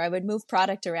something, or I would move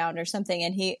product around or something.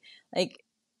 And he, like,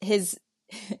 his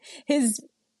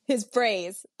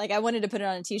phrase, like, I wanted to put it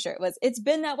on a t-shirt, was, "It's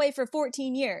been that way for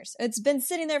 14 years. It's been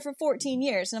sitting there for 14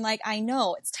 years. And I'm like, I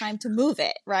know, it's time to move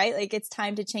it, right? Like, it's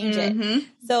time to change it.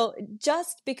 So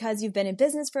just because you've been in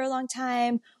business for a long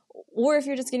time, or if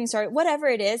you're just getting started, whatever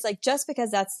it is, like, just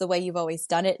because that's the way you've always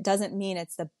done it doesn't mean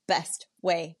it's the best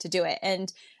way to do it.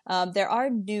 And there are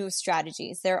new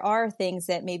strategies. There are things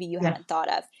that maybe you haven't thought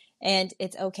of. And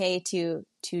it's okay to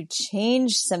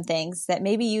change some things that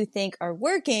maybe you think are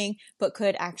working, but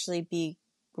could actually be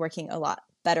working a lot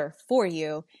better for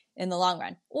you in the long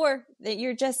run. Or that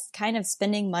you're just kind of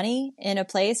spending money in a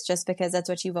place just because that's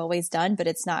what you've always done, but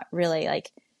it's not really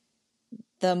like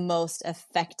the most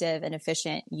effective and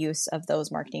efficient use of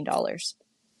those marketing dollars.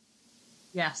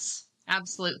 Yes,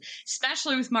 absolutely.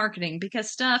 Especially with marketing,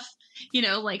 because stuff,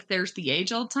 like, there's the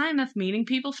age old time of meeting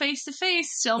people face to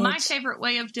face. Still my favorite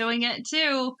way of doing it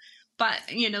too. But,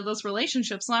 those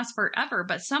relationships last forever.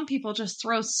 But some people just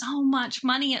throw so much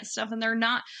money at stuff, and they're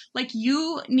not, like,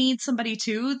 you need somebody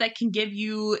too that can give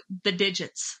you the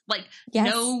digits, like,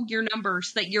 know your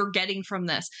numbers that you're getting from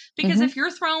this. Because if you're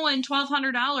throwing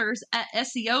 $1,200 at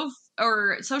SEO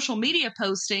or social media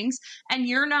postings and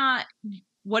you're not,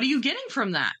 what are you getting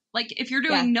from that? Like, if you're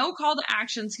doing no call to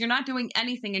actions, you're not doing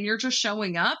anything, and you're just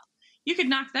showing up, you could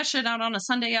knock that shit out on a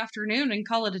Sunday afternoon and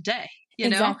call it a day.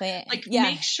 Exactly. Like,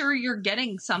 make sure you're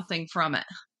getting something from it.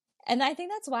 And I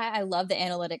think that's why I love the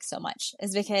analytics so much,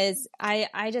 is because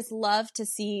I just love to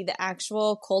see the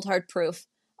actual cold hard proof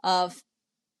of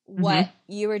what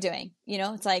you are doing.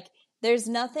 It's like, there's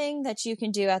nothing that you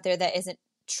can do out there that isn't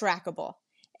trackable.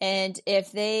 And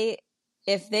if they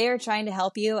are trying to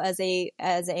help you as a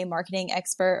marketing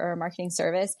expert or a marketing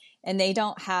service, and they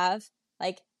don't have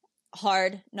like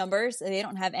hard numbers, they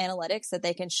don't have analytics that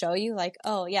they can show you, like,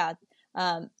 oh yeah,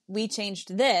 we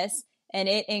changed this and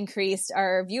it increased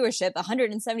our viewership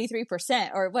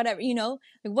 173% or whatever, like,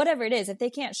 whatever it is, if they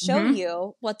can't show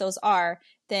you what those are,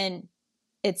 then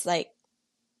it's like,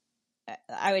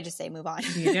 I would just say, move on.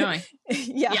 What are you doing?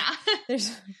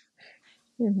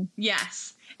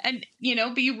 Yes. And,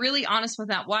 be really honest with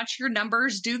that. Watch your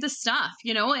numbers, do the stuff,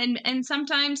 and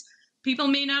sometimes people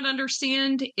may not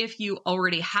understand if you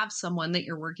already have someone that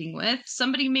you're working with.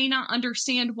 Somebody may not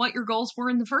understand what your goals were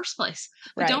in the first place.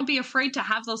 But don't be afraid to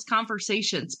have those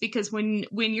conversations, because when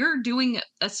you're doing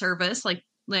a service like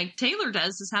Talor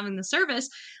does, is having the service,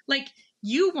 like,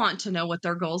 you want to know what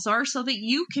their goals are so that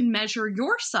you can measure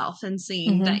yourself and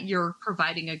seeing that you're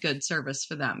providing a good service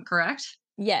for them. Correct?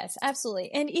 Yes, absolutely.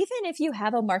 And even if you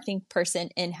have a marketing person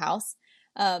in-house,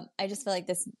 I just feel like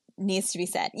this needs to be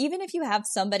said. Even if you have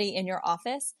somebody in your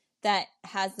office that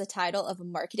has the title of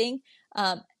marketing,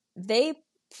 they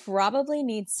probably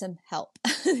need some help,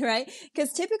 right?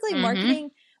 Because typically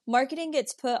marketing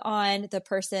gets put on the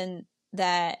person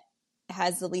that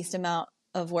has the least amount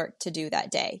of work to do that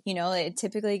day. It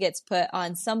typically gets put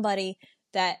on somebody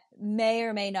that may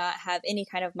or may not have any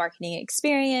kind of marketing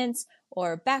experience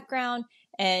or background.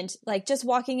 And like just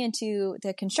walking into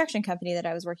the construction company that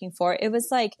I was working for, it was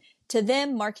like to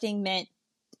them, marketing meant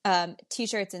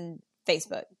t-shirts and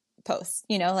Facebook posts,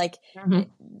 like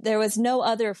there was no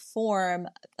other form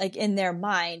like in their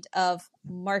mind of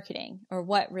marketing or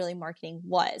what really marketing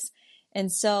was.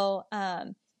 And so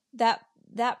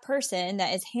that person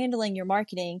that is handling your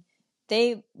marketing,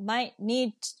 they might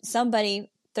need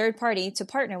somebody third party to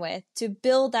partner with to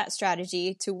build that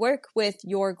strategy, to work with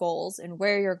your goals and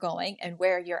where you're going and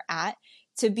where you're at,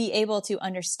 to be able to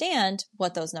understand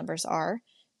what those numbers are,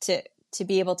 to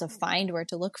be able to find where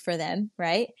to look for them,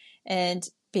 right? And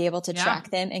be able to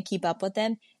track them and keep up with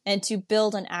them, and to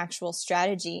build an actual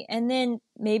strategy. And then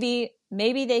maybe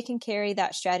they can carry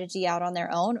that strategy out on their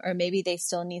own, or maybe they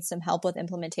still need some help with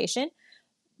implementation.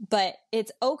 But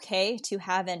it's okay to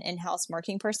have an in-house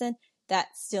marketing person that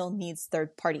still needs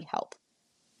third-party help.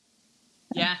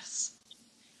 Yes.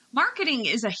 Marketing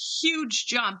is a huge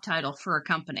job title for a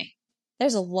company.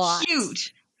 There's a lot.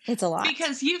 Huge. It's a lot.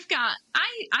 Because you've got,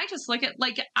 I just look at,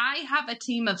 like, I have a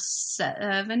team of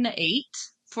 7 to 8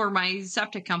 for my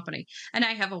septic company, and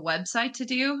I have a website to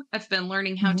do. I've been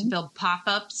learning how to build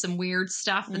pop-ups and weird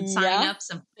stuff and sign-ups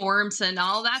and forms and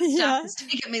all that stuff. It's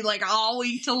taken me like all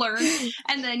week to learn.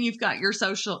 And then you've got your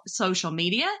social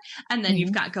media, and then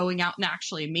you've got going out and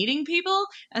actually meeting people,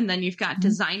 and then you've got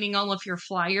designing all of your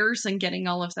flyers and getting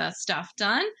all of that stuff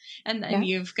done. And then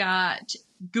you've got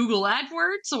Google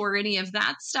AdWords or any of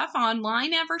that stuff,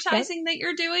 online advertising that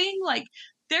you're doing. Like,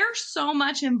 there's so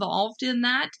much involved in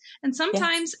that. And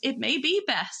sometimes it may be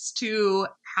best to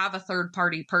have a third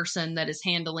party person that is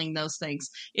handling those things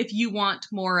if you want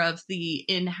more of the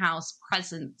in-house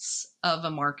presence of a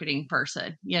marketing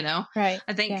person, Right.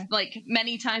 I think like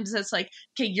many times it's like,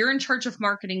 okay, you're in charge of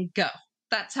marketing, go.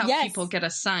 That's how people get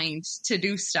assigned to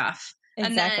do stuff.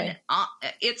 Exactly. And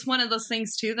then it's one of those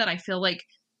things too that I feel like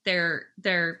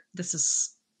this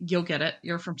is, you'll get it.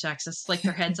 You're from Texas. Like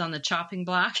their head's on the chopping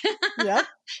block. Yep.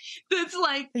 It's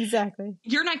like, exactly.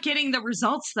 You're not getting the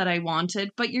results that I wanted,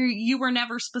 but you were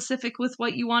never specific with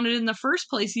what you wanted in the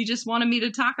first place. You just wanted me to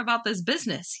talk about this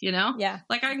business, Yeah.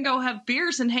 Like I can go have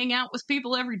beers and hang out with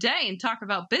people every day and talk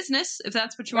about business if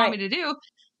that's what you want me to do.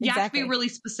 You have to be really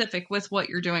specific with what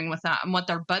you're doing with that and what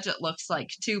their budget looks like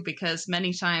too, because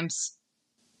many times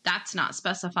that's not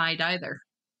specified either.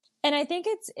 And I think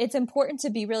it's important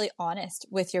to be really honest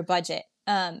with your budget,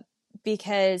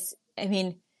 because, I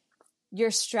mean, your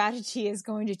strategy is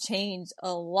going to change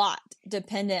a lot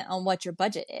dependent on what your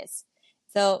budget is.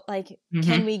 So, like,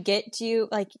 can we get you,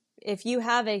 like, if you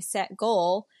have a set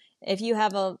goal, if you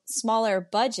have a smaller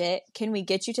budget, can we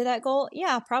get you to that goal?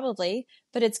 Yeah, probably.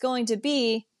 But it's going to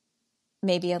be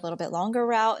maybe a little bit longer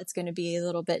route. It's going to be a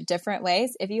little bit different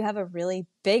ways. If you have a really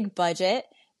big budget,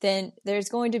 then there's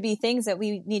going to be things that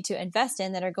we need to invest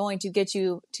in that are going to get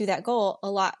you to that goal a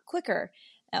lot quicker.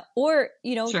 Or,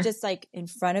 just like in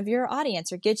front of your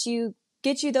audience, or get you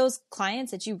those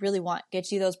clients that you really want,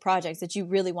 get you those projects that you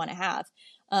really want to have,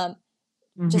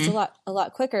 just a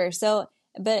lot quicker. So,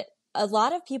 but a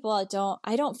lot of people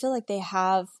I don't feel like they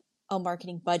have a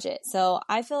marketing budget. So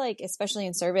I feel like, especially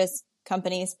in service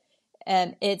companies,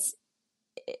 it's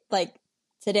like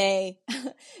today,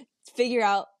 figure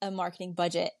out a marketing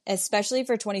budget, especially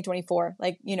for 2024.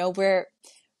 Like, we're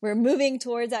moving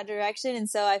towards that direction. And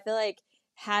so I feel like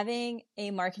having a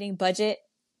marketing budget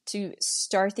to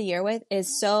start the year with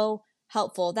is so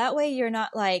helpful. That way you're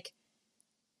not like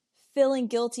feeling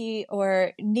guilty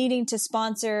or needing to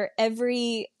sponsor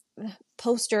every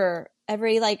poster,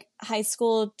 every like high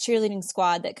school cheerleading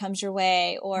squad that comes your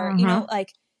way, or,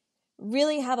 like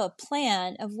really have a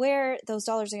plan of where those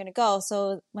dollars are going to go.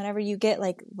 So whenever you get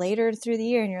like later through the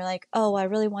year and you're like, oh, I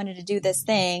really wanted to do this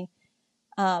thing,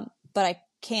 but I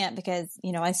can't because,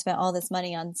 I spent all this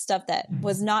money on stuff that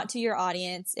was not to your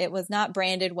audience. It was not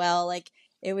branded well. Like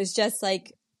it was just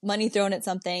like money thrown at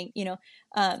something,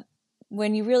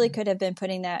 when you really could have been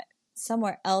putting that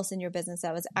somewhere else in your business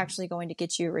that was actually going to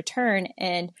get you a return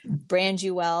and brand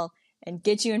you well and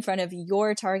get you in front of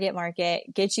your target market,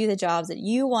 get you the jobs that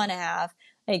you want to have.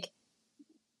 Like,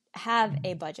 have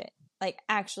a budget, like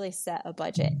actually set a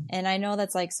budget. And I know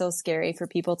that's like so scary for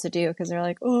people to do because they're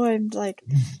like, oh, I'm like,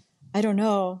 I don't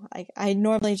know. I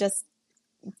normally just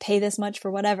pay this much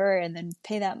for whatever and then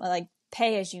pay that, like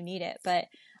pay as you need it. But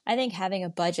I think having a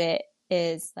budget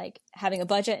is like having a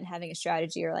budget and having a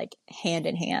strategy are like hand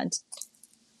in hand.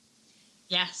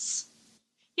 Yes.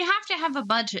 You have to have a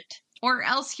budget or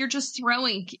else you're just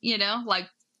throwing, like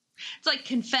It's like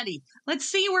confetti. Let's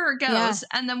see where it goes. Yeah.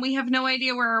 And then we have no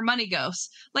idea where our money goes.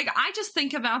 Like, I just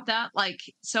think about that, like,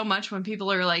 so much when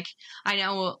people are like, I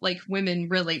know, like, women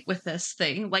relate with this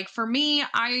thing. Like, for me,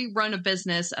 I run a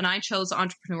business and I chose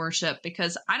entrepreneurship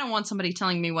because I don't want somebody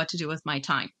telling me what to do with my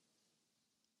time.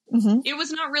 Mm-hmm. It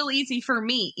was not real easy for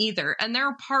me either. And there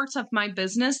are parts of my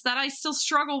business that I still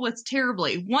struggle with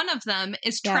terribly. One of them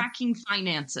is tracking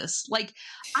finances. Like,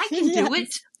 I can do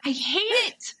it. I hate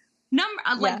it.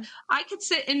 Like, I could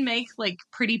sit and make like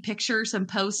pretty pictures and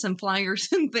posts and flyers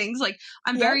and things. Like,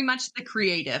 I'm very much the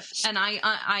creative, and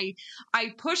I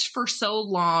pushed for so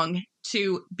long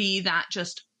to be that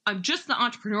I'm just the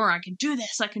entrepreneur. I can do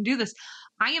this. I can do this.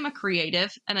 I am a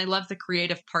creative, and I love the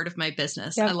creative part of my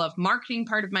business. I love marketing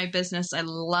part of my business. I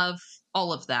love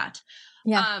all of that.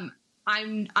 Yeah.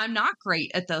 I'm not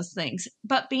great at those things,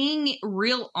 but being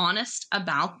real honest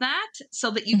about that so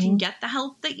that you can get the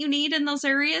help that you need in those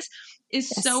areas is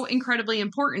so incredibly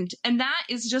important. And that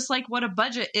is just like what a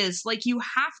budget is. Like, you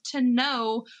have to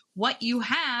know what you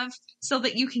have so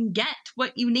that you can get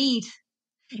what you need.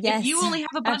 If you only have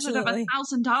a budget of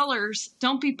 $1,000,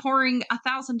 don't be pouring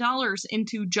 $1,000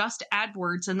 into just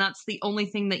AdWords, and that's the only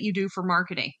thing that you do for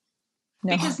marketing.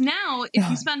 No. Because now, if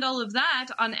you spend all of that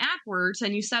on AdWords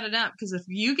and you set it up, because if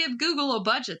you give Google a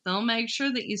budget, they'll make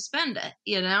sure that you spend it,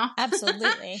 you know?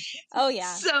 Absolutely. Oh,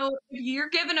 yeah. So if you're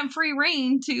giving them free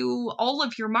reign to all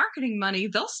of your marketing money,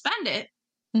 they'll spend it.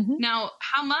 Mm-hmm. Now,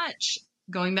 how much?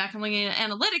 Going back and looking at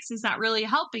analytics, is that really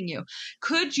helping you?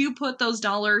 Could you put those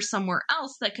dollars somewhere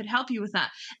else that could help you with that?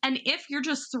 And if you're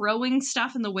just throwing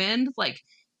stuff in the wind, like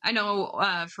I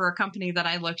know for a company that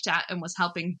I looked at and was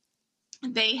helping,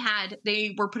 they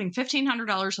were putting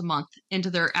 $1,500 a month into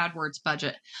their AdWords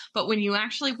budget. But when you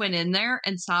actually went in there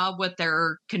and saw what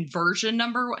their conversion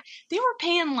number was, they were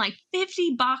paying like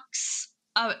 $50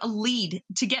 a lead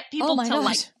to get people to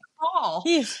like call.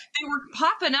 They were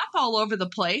popping up all over the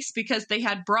place because they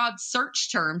had broad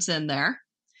search terms in there.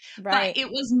 Right. But it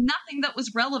was nothing that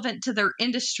was relevant to their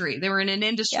industry. They were in an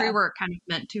industry where it kind of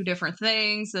meant two different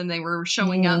things, and they were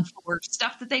showing up for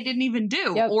stuff that they didn't even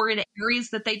do or in areas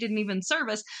that they didn't even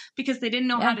service because they didn't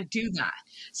know how to do that.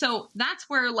 So that's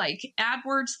where like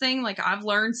AdWords thing, like I've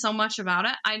learned so much about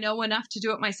it. I know enough to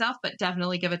do it myself, but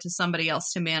definitely give it to somebody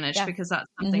else to manage because that's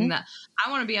something that I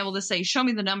want to be able to say, show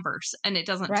me the numbers, and it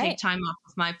doesn't take time off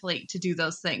of my plate to do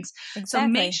those things. So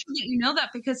make sure that you know that,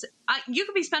 because you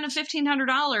could be spending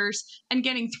 $1,500 and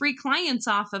getting 3 clients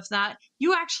off of that.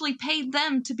 You actually paid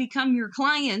them to become your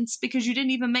clients because you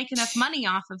didn't even make enough money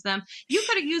off of them. You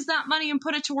could have used that money and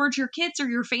put it towards your kids or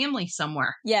your family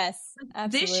somewhere. Yes,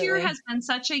 absolutely. This year has been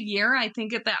such a year. I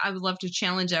think that I would love to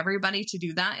challenge everybody to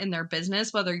do that in their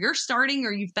business, whether you're starting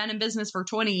or you've been in business for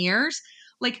 20 years.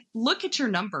 Like, look at your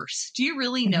numbers. Do you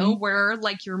really know where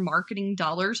like your marketing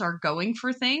dollars are going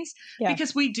for things? Yeah.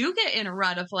 Because we do get in a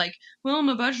rut of like, well,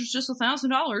 my budget's just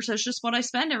 $1,000. That's just what I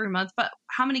spend every month. But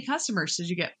how many customers did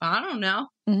you get? I don't know.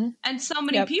 And so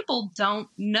many people don't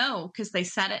know because they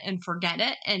set it and forget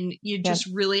it. And you just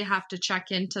really have to check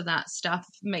into that stuff.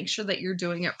 Make sure that you're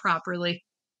doing it properly.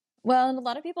 Well, and a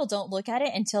lot of people don't look at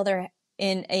it until they're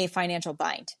in a financial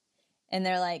bind. And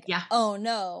they're like, oh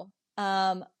no,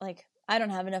 like, I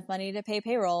don't have enough money to pay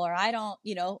payroll, or I don't,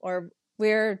 or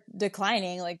we're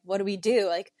declining. Like, what do we do?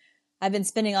 Like, I've been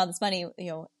spending all this money,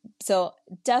 so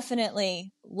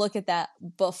definitely look at that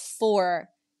before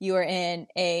you are in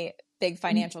a big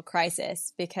financial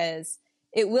crisis, because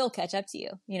it will catch up to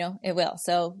you, it will.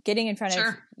 So getting in front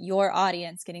of your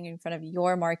audience, getting in front of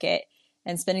your market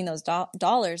and spending those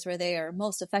dollars where they are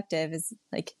most effective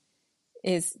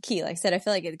is key. Like I said, I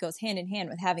feel like it goes hand in hand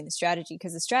with having the strategy,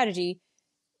 because the strategy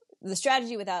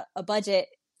without a budget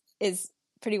is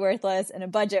pretty worthless, and a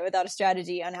budget without a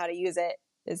strategy on how to use it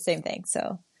is the same thing.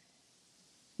 So,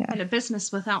 and a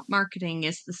business without marketing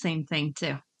is the same thing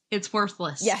too. It's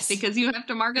worthless. Yes, because you have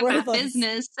to market that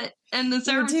business and the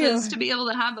services to be able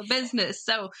to have a business.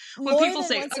 So when people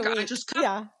say, "Oh God, I just cut,"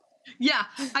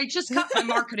 I just cut my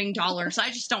marketing dollars. I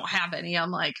just don't have any. I'm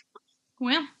like,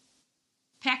 well,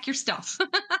 pack your stuff.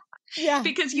 Yeah,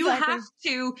 because you have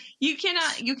to, you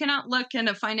cannot look in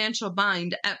a financial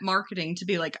bind at marketing to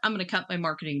be like, I'm going to cut my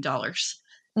marketing dollars.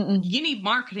 You need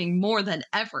marketing more than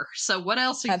ever. So what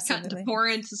else are you cutting to pour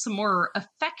into some more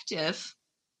effective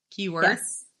keyword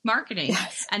marketing?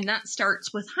 Yes. And that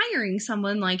starts with hiring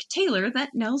someone like Taylor that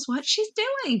knows what she's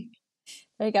doing.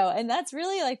 There you go. And that's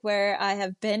really like where I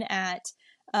have been at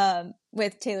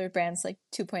with Tailored Brands, like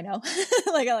 2.0,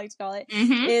 like I like to call it,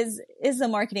 is the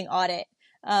marketing audit.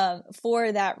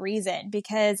 For that reason,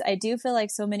 because I do feel like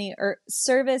so many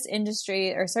service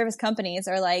industry or service companies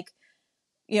are like,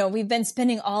 we've been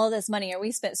spending all of this money, or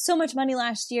we spent so much money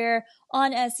last year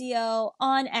on SEO,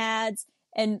 on ads,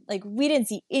 and like, we didn't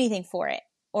see anything for it,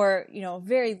 or,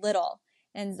 very little.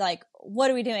 And like,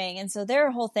 what are we doing? And so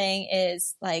their whole thing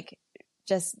is like,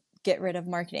 just get rid of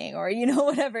marketing, or,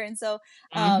 whatever. And so,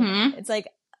 it's like,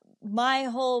 my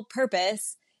whole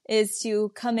purpose is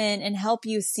to come in and help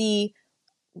you see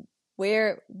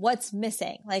what's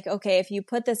missing. Like, okay, if you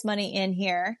put this money in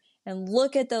here and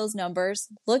look at those numbers,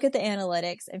 look at the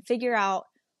analytics, and figure out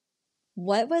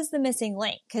what was the missing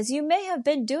link. Because you may have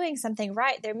been doing something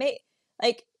right. There may,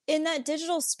 like, in that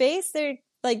digital space, there,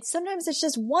 like, sometimes it's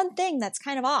just one thing that's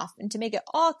kind of off, and to make it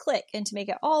all click and to make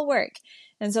it all work.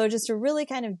 And so just to really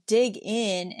kind of dig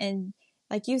in, and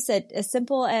like you said, as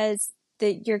simple as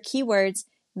your keywords,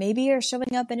 maybe you're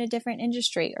showing up in a different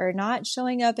industry, or not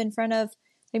showing up in front of,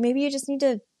 like, maybe you just need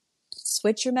to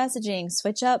switch your messaging,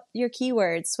 switch up your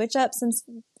keywords, switch up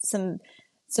some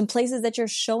places that you're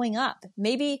showing up.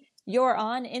 Maybe you're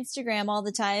on Instagram all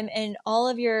the time and all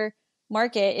of your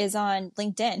market is on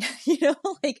LinkedIn,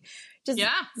 like, just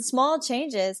small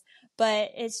changes, but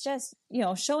it's just,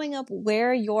 showing up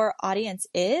where your audience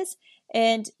is,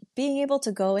 and being able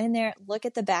to go in there, look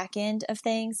at the back end of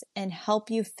things, and help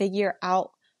you figure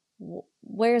out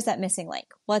where's that missing link,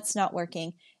 what's not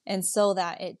working, and so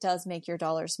that it does make your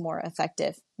dollars more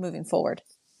effective moving forward.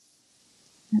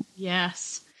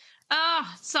 Yes. Oh,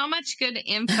 so much good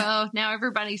info. Now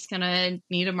everybody's going to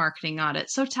need a marketing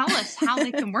audit. So tell us how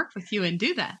they can work with you and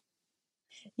do that.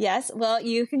 Yes. Well,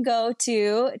 you can go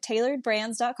to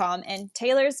taloredbrands.com, and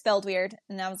Talor is spelled weird.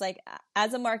 And I was like,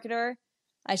 as a marketer,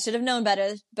 I should have known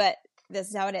better, but this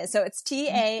is how it is. So it's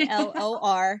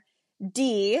TALORD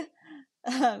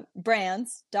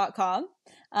brands.com.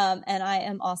 And I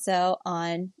am also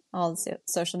on all the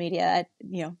social media at,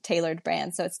 Talored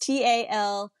Brands. So it's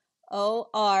TALOR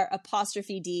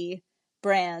 'D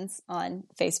brands on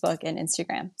Facebook and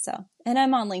Instagram. So, and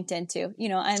I'm on LinkedIn too.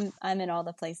 I'm in all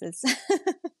the places.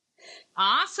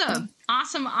 Awesome.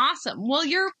 Well,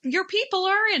 your people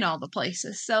are in all the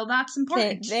places, so that's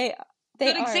important. They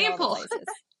good are example. In all the places.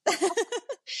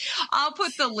 I'll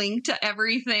put the link to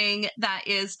everything that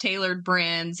is Talored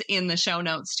Brands in the show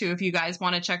notes too, if you guys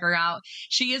want to check her out.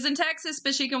 She is in Texas,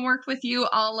 but she can work with you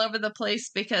all over the place,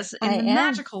 because in the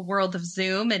magical world of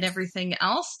Zoom and everything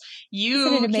else,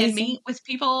 you can meet with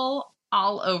people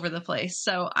all over the place.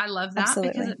 So I love that.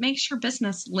 Absolutely. Because it makes your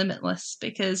business limitless,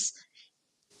 because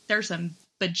there's a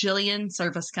bajillion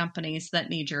service companies that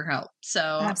need your help. So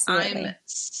absolutely.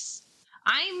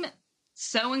 I'm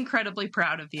so incredibly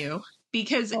proud of you,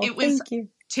 because it was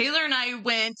Talor and I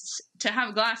went to have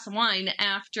a glass of wine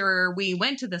after we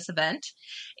went to this event,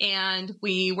 and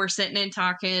we were sitting and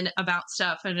talking about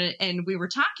stuff, and we were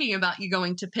talking about you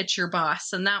going to pitch your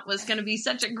boss, and that was going to be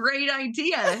such a great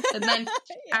idea. And then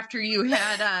after you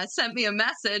had sent me a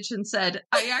message and said,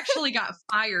 I actually got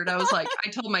fired, I was like, I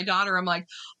told my daughter, I'm like,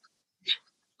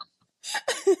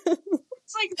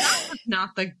 it's like, that was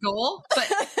not the goal,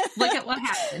 but look at what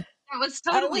happened. That was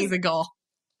totally the goal.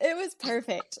 It was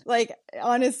perfect. Like,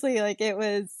 honestly, like, it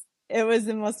was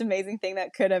the most amazing thing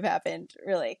that could have happened,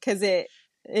 really. Cause it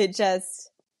just,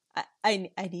 I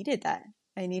needed that.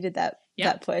 I needed that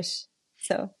push.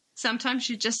 So sometimes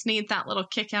you just need that little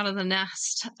kick out of the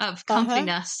nest of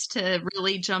comfiness to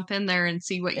really jump in there and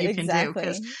see what you can do.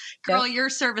 Because, girl, your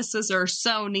services are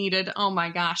so needed. Oh my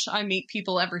gosh. I meet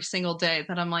people every single day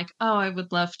that I'm like, oh, I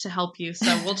would love to help you. So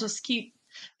we'll just keep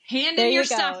handing your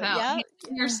stuff out. Handing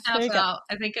your stuff out.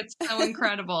 I think it's so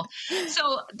incredible.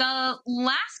 So the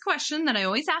last question that I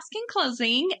always ask in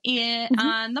closing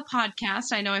on the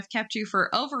podcast, I know I've kept you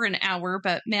for over an hour,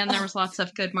 but man, there was lots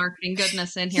of good marketing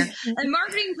goodness in here. And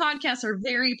marketing podcasts are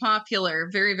very popular,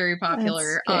 very, very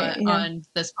popular on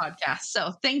this podcast.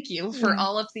 So thank you for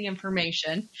all of the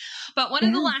information. But one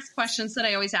of the last questions that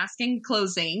I always ask in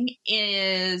closing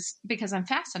is, because I'm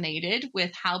fascinated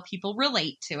with how people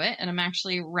relate to it, and I'm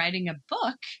actually writing a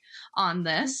book on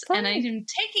this, and I'm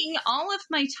taking all of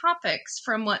my topics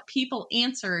from what people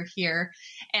answer here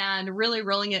and really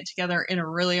rolling it together in a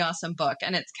really awesome book,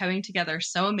 and it's coming together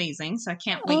so amazing, so I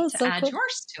can't wait to add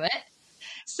yours to it.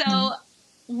 So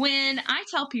when I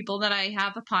tell people that I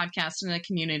have a podcast in a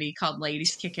community called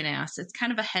Ladies Kicking Ass, it's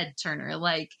kind of a head turner,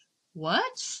 like, what?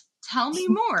 Tell me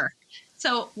more.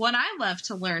 So what I love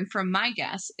to learn from my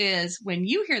guests is, when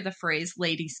you hear the phrase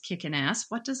ladies kicking ass,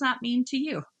 what does that mean to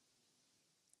you?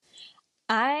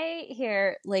 I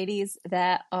hear ladies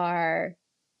that are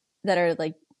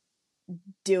like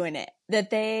doing it, that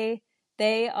they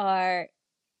are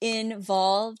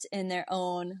involved in their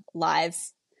own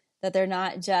lives, that they're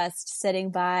not just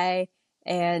sitting by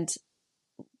and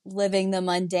living the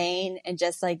mundane and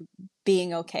just like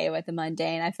being okay with the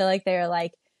mundane. I feel like they're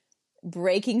like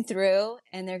breaking through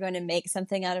and they're going to make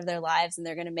something out of their lives and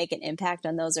they're going to make an impact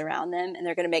on those around them and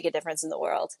they're going to make a difference in the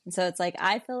world. And so it's like,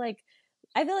 I feel like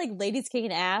ladies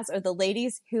kicking ass are the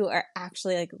ladies who are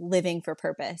actually like living for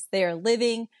purpose. They are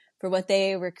living for what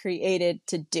they were created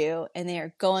to do and they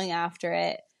are going after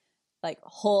it like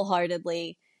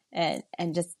wholeheartedly and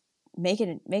just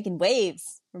making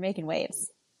waves. We're making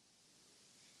waves.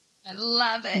 I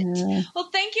love it. Yeah.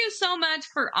 Well, thank you so much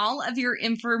for all of your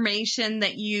information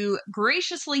that you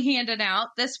graciously handed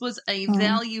out. This was a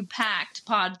value-packed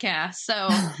podcast, so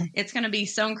it's going to be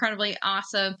so incredibly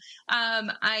awesome.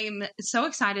 I'm so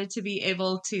excited to be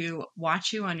able to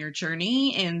watch you on your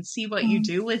journey and see what you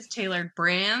do with Tailored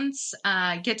Brands,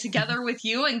 get together with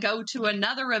you and go to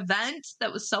another event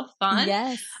that was so fun.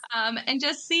 Yes. And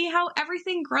just see how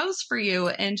everything grows for you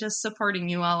and just supporting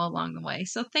you all along the way.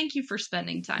 So thank you for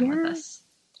spending time with us.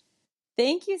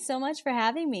 Thank you so much for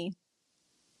having me.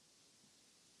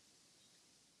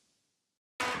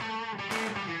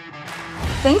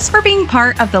 Thanks for being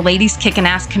part of the Ladies Kickin'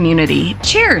 Ass community.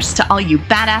 Cheers to all you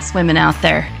badass women out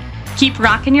there. Keep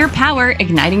rocking your power,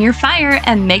 igniting your fire,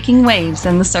 and making waves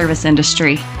in the service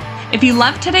industry. If you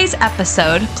loved today's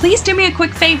episode, please do me a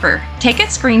quick favor. Take a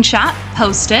screenshot,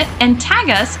 post it, and tag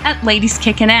us at Ladies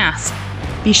Kickin' Ass.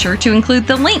 Be sure to include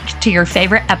the link to your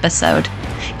favorite episode.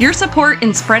 Your support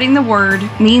in spreading the word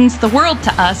means the world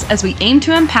to us as we aim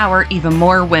to empower even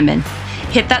more women.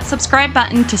 Hit that subscribe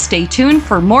button to stay tuned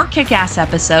for more kick-ass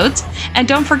episodes. And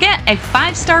don't forget, a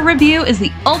 5-star review is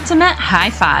the ultimate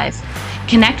high five.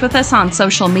 Connect with us on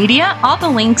social media. All the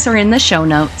links are in the show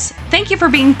notes. Thank you for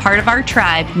being part of our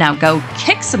tribe. Now go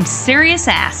kick some serious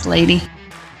ass, lady.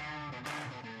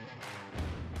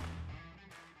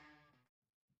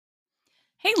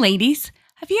 Hey, ladies.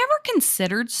 Have you ever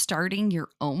considered starting your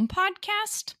own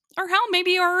podcast? Or hell,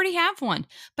 maybe you already have one,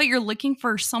 but you're looking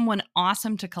for someone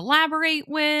awesome to collaborate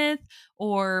with,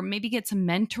 or maybe get some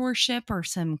mentorship or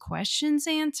some questions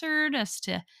answered as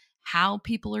to how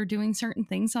people are doing certain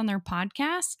things on their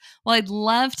podcasts? Well, I'd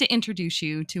love to introduce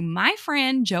you to my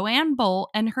friend Joanne Bolt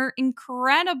and her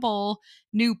incredible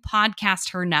new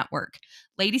podcast, Her Network.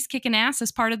 Ladies Kickin' Ass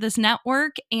is part of this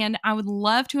network, and I would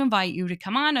love to invite you to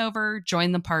come on over,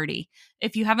 join the party.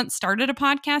 If you haven't started a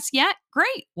podcast yet,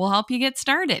 great. We'll help you get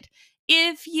started.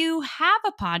 If you have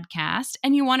a podcast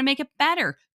and you want to make it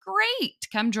better, great.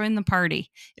 Come join the party.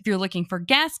 If you're looking for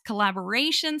guests,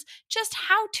 collaborations, just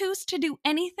how-tos to do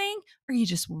anything, or you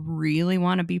just really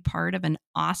want to be part of an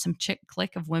awesome chick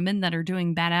clique of women that are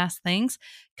doing badass things,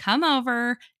 come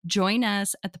over, join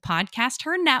us at the podcast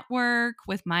Her Network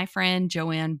with my friend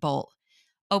Joanne Bolt.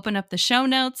 Open up the show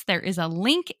notes. There is a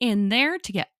link in there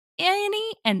to get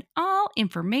any and all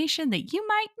information that you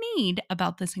might need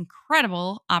about this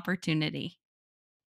incredible opportunity.